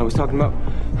 the one I was talking about.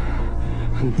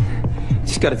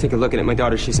 Just gotta take a look at it. My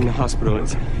daughter, she's in the hospital.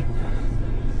 It's...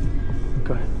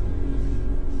 Okay.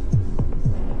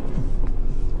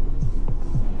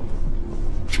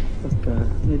 Look,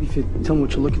 maybe if you tell me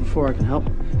what you're looking for, I can help.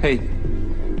 Hey, do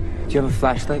you have a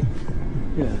flashlight?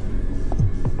 Yeah.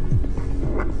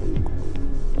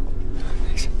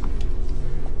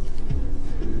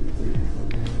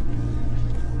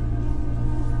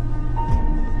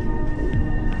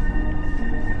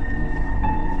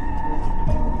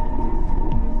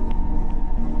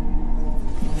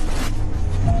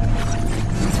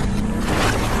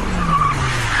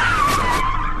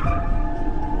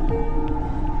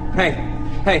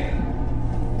 Hey.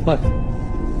 What?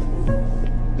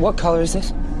 What color is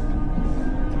this?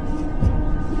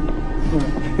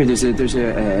 Here, there's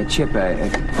a chip,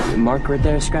 a mark right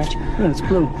there, a scratch. Yeah, it's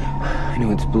blue. I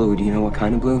know it's blue. Do you know what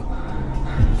kind of blue?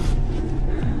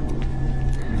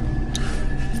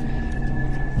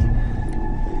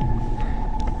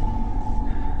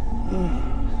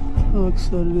 Looks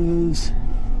that it is.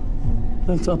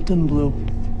 That's Upton blue.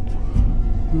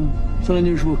 It's an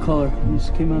unusual color. It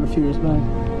just came out a few years back.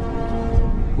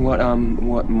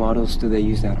 What models do they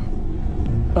use that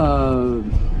on?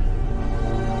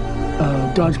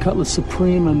 Dodge Cutlass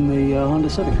Supreme and the Honda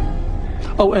Civic.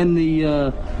 Oh, and the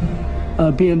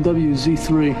BMW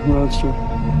Z3 Roadster.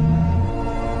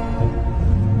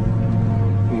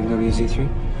 BMW Z3?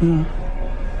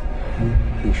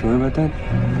 Yeah. You sure about that?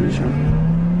 Pretty sure.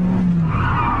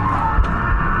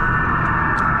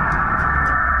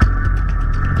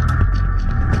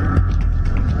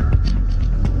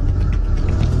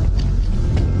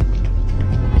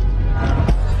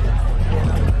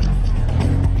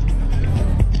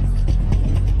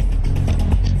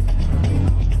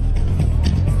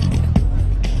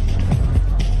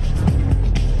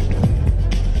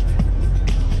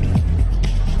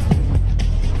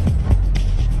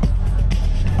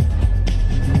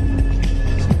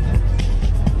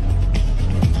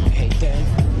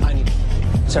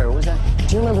 Sorry, what was that?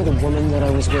 Do you remember the woman that I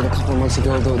was with a couple of months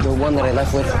ago? The one that I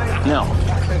left with? No.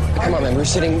 Come on, man. We were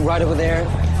sitting right over there.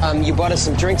 You bought us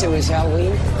some drinks. It was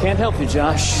Halloween. Can't help you,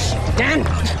 Josh. Dan!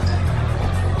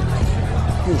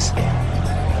 Please.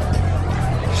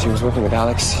 She was working with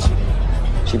Alex.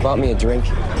 She bought me a drink.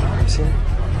 You see her?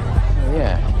 Oh,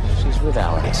 yeah. She's with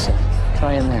Alex.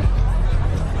 Try in there.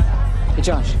 Hey,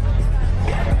 Josh.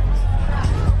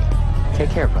 Take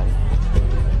care, buddy.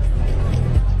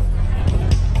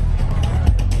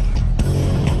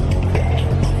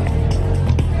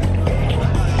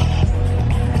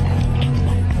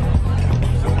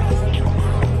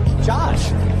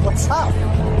 Josh, what's up?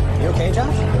 You okay,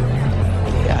 Josh?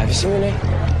 Yeah, have you seen Renee?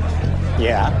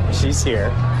 Yeah, she's here.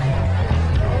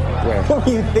 Where? What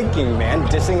were you thinking, man?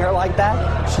 Dissing her like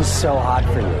that? She's so hot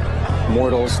for you.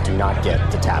 Mortals do not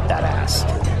get to tap that ass.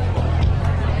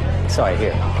 So I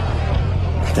hear.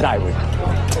 That I would.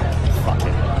 Fuck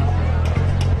it.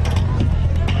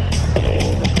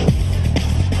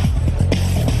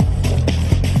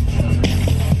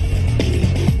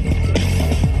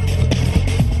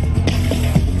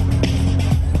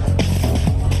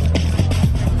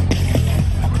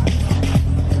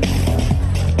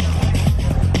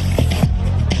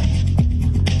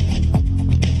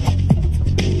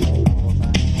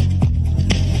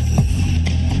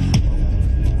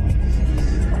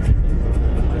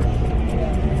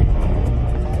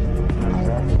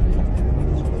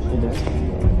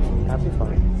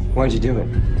 Why'd you do it?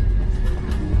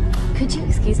 Could you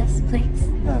excuse us, please?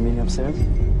 Meeting upstairs?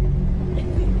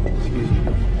 Excuse me.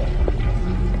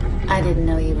 I didn't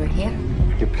know you were here.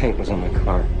 Your paint was on my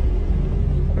car.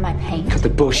 My paint? Cut the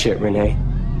bullshit, Renee.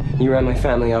 You ran my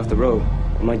family off the road.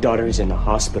 My daughter is in the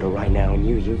hospital right now, and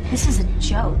you... This is a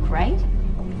joke, right?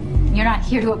 You're not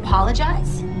here to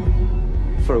apologize?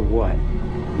 For what?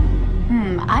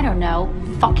 I don't know.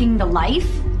 Fucking the life?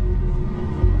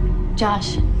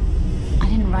 Josh, I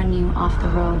didn't run you off the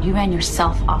road. You ran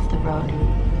yourself off the road.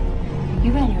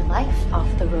 You ran your life off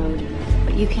the road.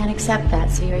 But you can't accept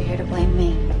that, so you're here to blame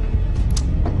me.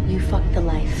 You fucked the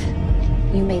life.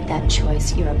 You made that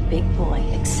choice. You're a big boy.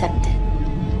 Accept it.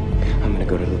 I'm gonna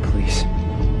go to the police.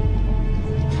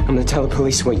 I'm gonna tell the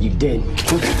police what you did.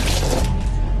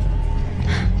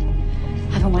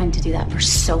 I've been wanting to do that for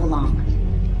so long.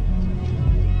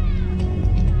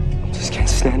 Just can't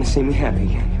stand to see me happy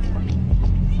again.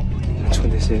 That's what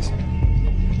this is.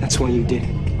 That's why you did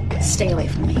it. Stay away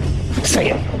from me.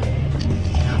 Say it!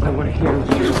 I want to hear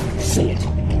you say it.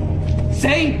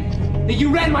 Say that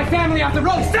you ran my family off the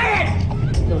road! Say it!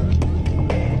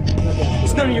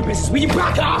 It's none of your business. Will you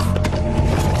back off?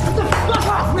 Get the fuck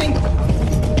off me!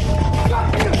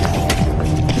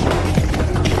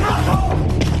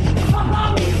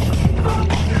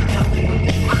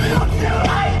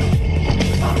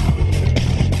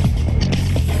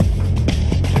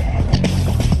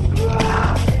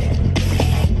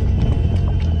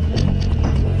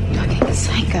 Fucking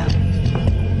psycho.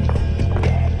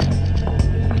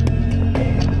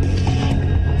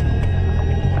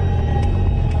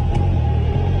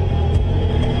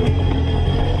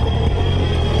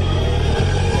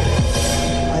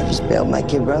 I just bailed my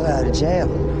kid brother out of jail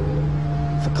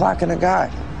for clocking a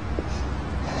guard.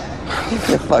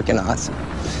 You're fucking awesome.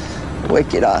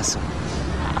 Wicked awesome.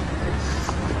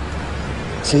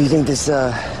 So you think this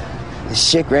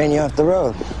chick ran you off the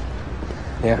road?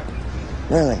 Yeah.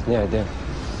 Really? Yeah, I did.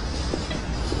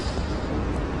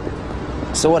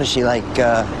 So what is she, like,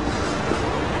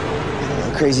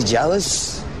 crazy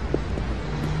jealous?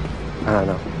 I don't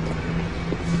know.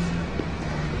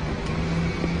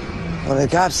 What do the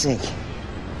cops think?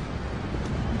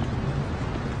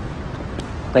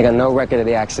 They got no record of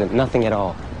the accident. Nothing at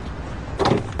all.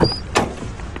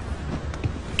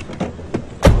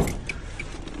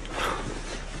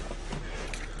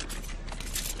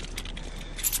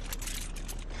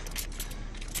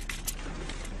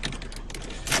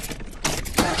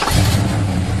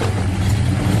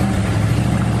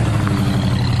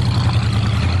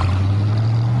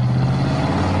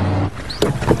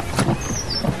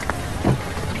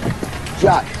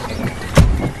 Shot.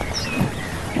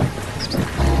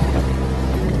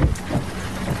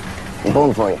 I'm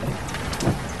pulling for you.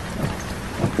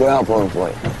 We're all pulling for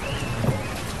you.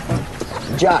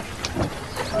 Jock.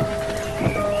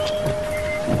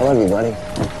 I love you, buddy.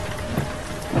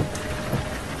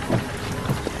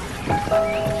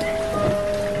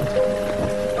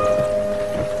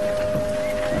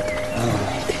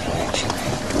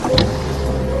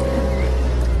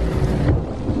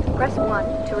 Press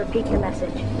 1 to repeat your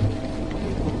message.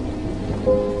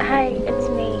 Hi, it's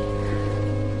me.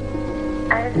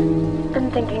 I've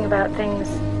been thinking about things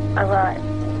a lot.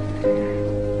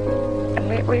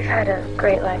 And we've had a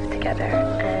great life together,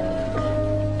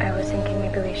 and I was thinking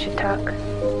maybe we should talk.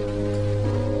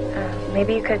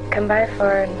 Maybe you could come by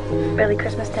for an early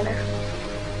Christmas dinner,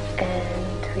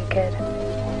 and we could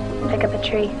pick up a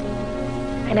tree.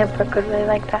 I know Brooke would really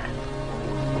like that.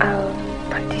 I'll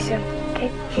talk to you soon,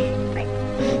 okay? Bye.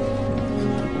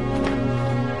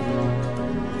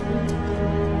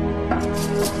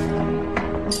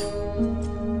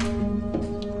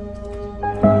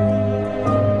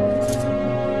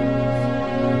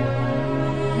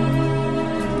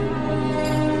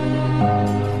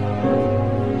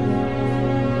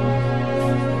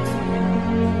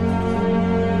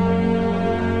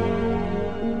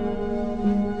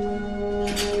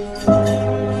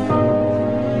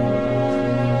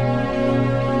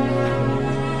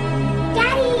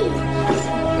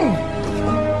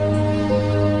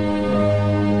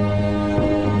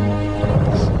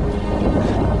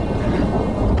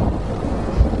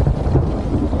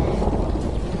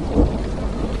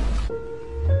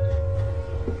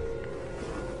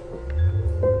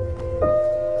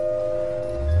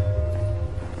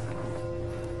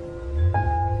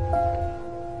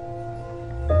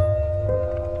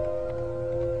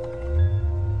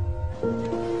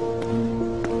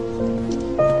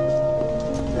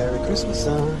 Christmas,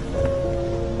 son.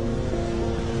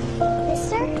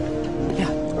 Mister?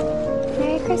 Yeah.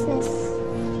 Merry Christmas.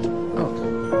 Oh.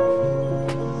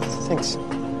 Thanks.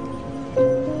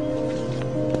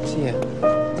 See ya.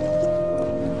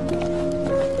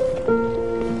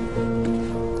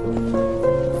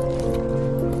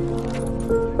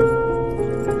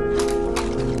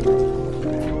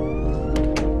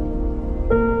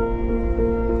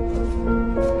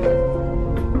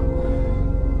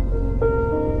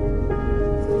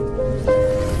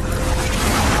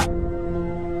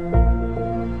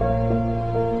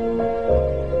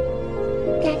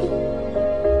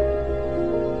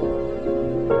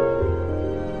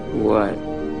 What?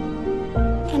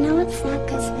 I know it's not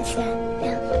Christmas yet,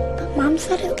 no, but Mom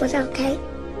said it was okay.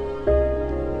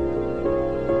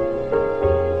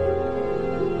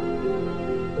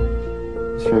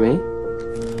 It's for me?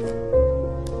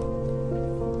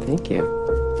 Thank you.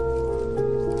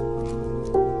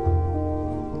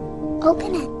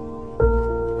 Open it.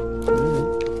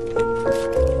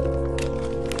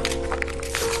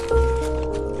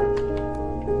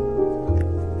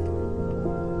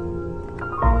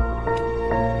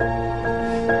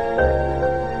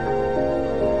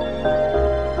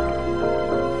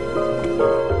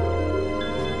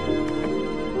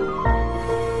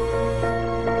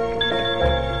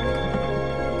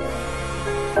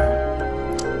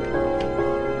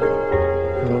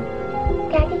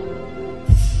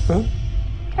 Huh?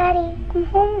 Daddy, I'm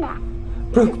home now.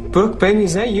 Brooke, baby,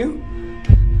 is that you?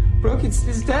 Brooke,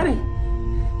 it's Daddy.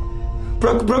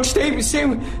 Brooke, stay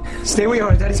where you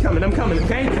are. Daddy's coming. I'm coming,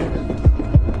 okay?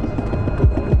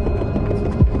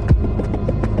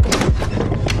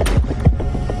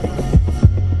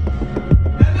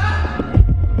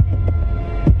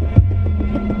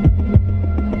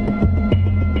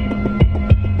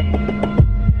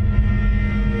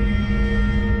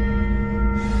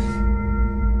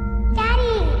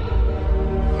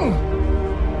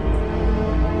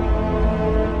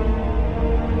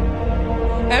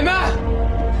 Emma!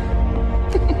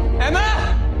 Emma!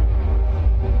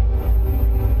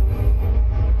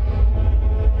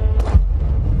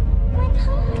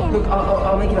 Look,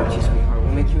 I'll make it up to you, sweetheart.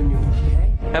 We'll make you a new one,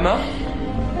 okay? Emma?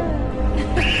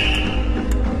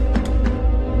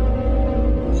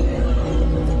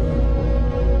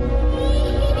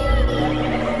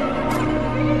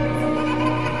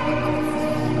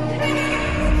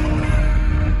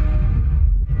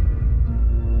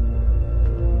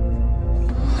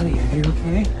 Honey, are you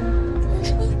okay?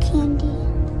 Sweet candy.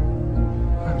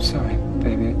 I'm sorry,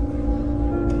 baby.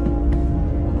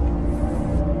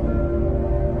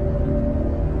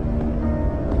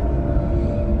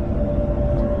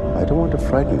 I don't want to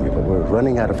frighten you, but we're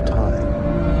running out of time.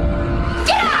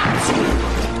 Get out!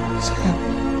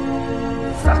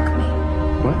 Fuck me.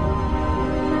 What?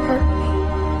 Hurt me.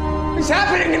 What's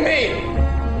happening to me?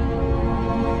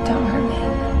 Don't hurt me.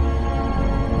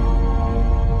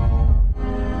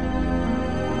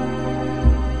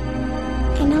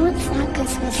 I know it's not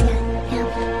Christmas yet, no,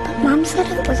 but Mom said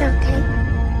it was okay.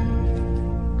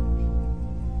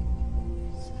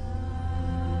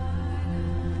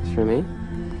 It's for me?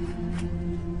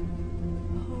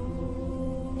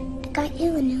 I got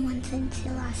you a new one since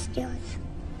you lost yours.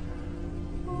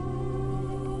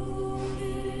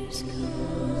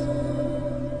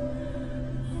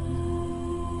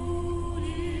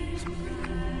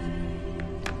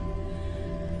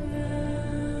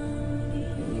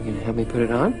 You gonna help me put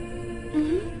it on?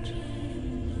 Mm-hmm.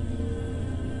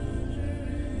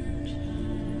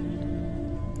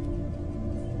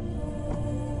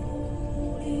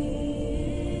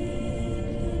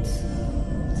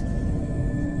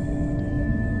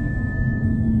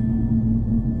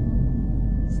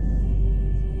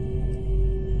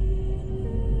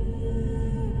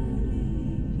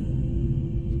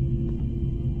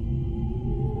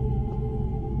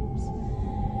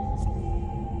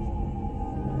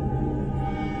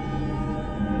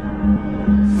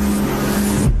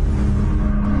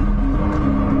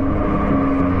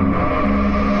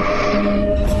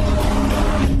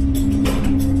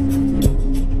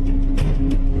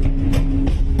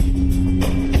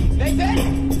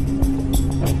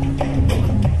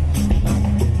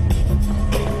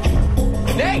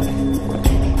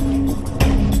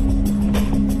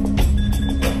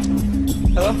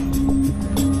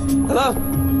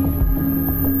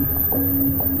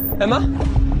 Emma?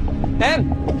 Em?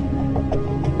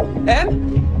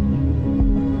 Em?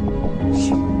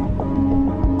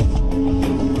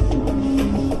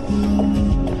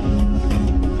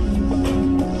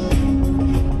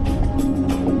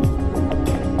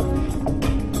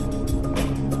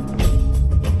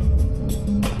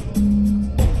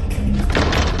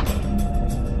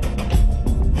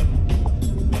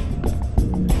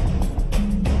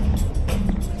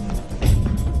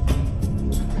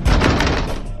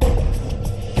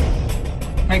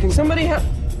 Hey, can somebody help?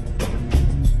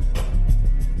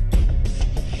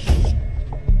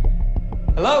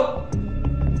 Hello?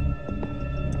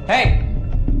 Hey!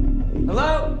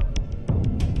 Hello?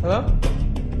 Hello?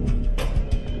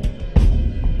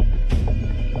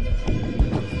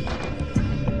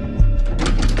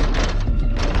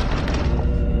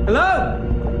 Hello?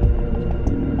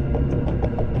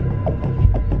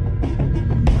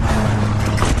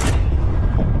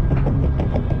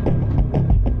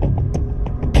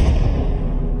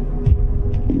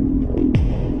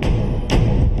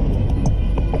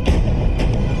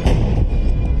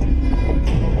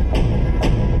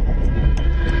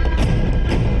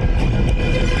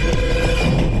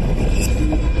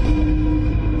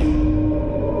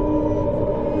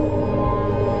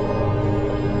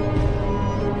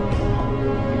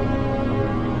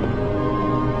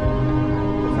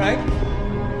 Frank?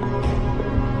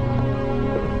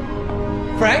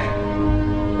 Frank?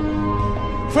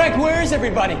 Frank, where is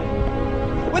everybody?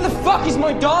 Where the fuck is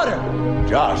my daughter?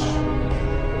 Josh,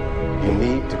 you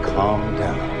need to calm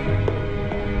down.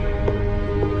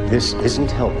 This isn't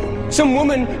helping. Some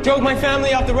woman drove my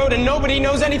family off the road and nobody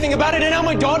knows anything about it, and now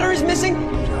my daughter is missing?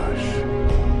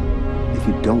 If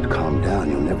you don't calm down,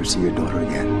 you'll never see your daughter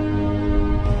again.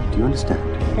 Do you understand?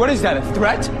 What is that, a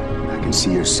threat? I can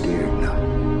see you're scared now.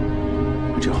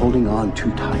 But you're holding on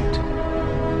too tight.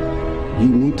 You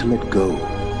need to let go.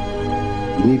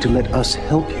 You need to let us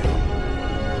help you.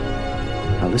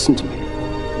 Now listen to me.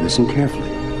 Listen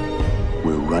carefully.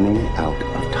 We're running out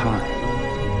of time.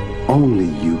 Only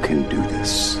you can do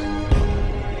this.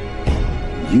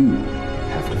 You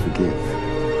have to forgive.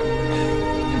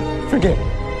 Forgive?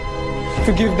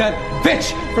 Forgive that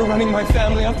bitch for running my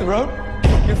family off the road?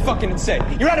 You're fucking insane.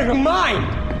 You're out of your mind!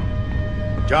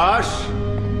 Josh,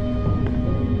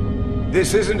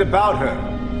 this isn't about her.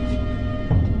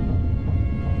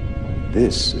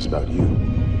 This is about you.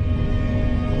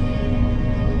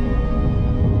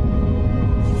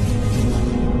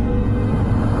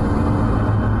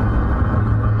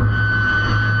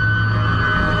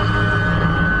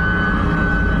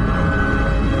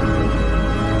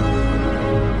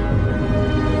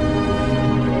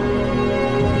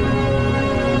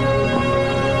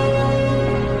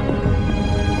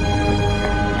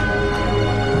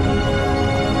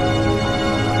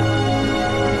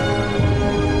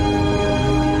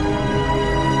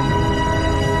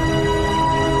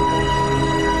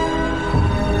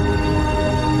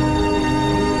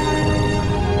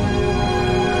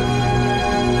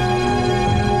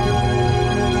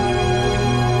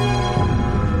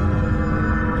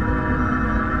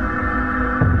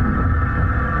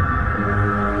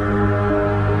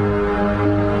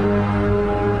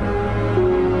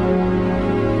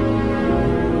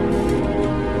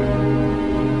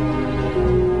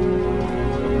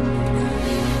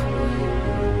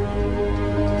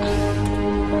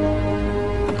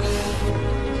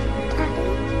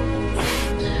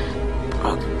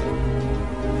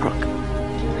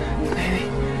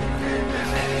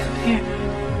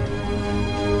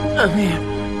 I'm here.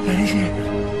 Daddy's here.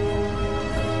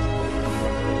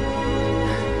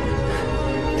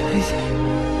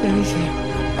 Daddy's here.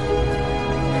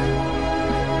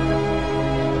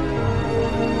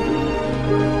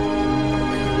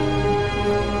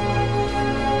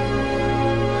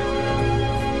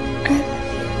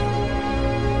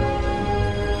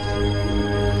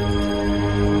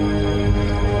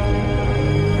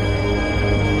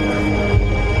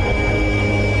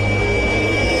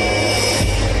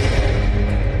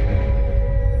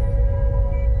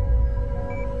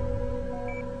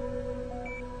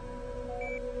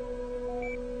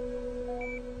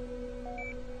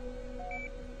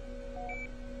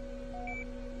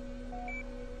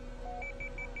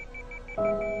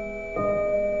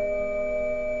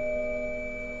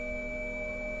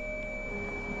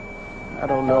 I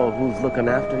don't know who's looking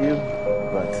after you,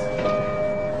 but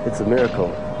it's a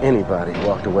miracle anybody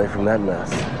walked away from that mess.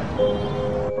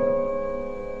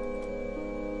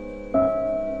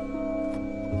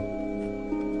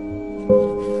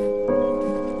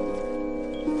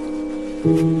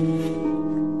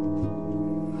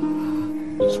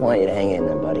 Just want you to hang in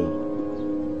there, buddy.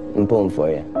 I'm pulling for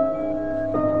you.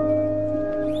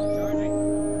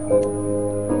 I'm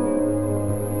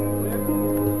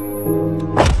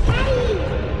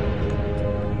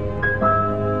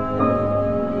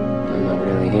not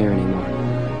really here anymore.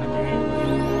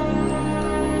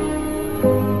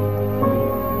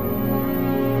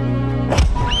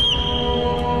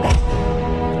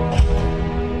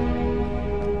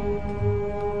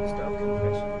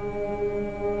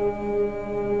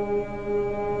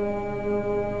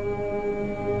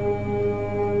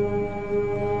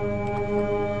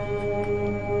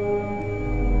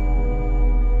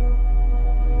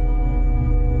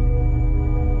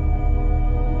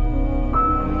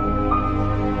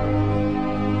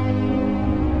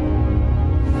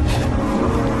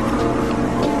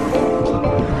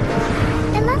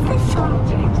 I love this song.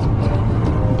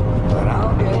 But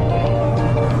I'll get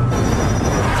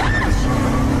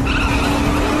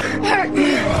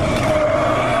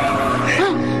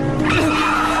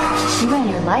You ran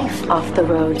your life off the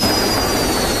road.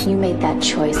 You made that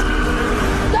choice.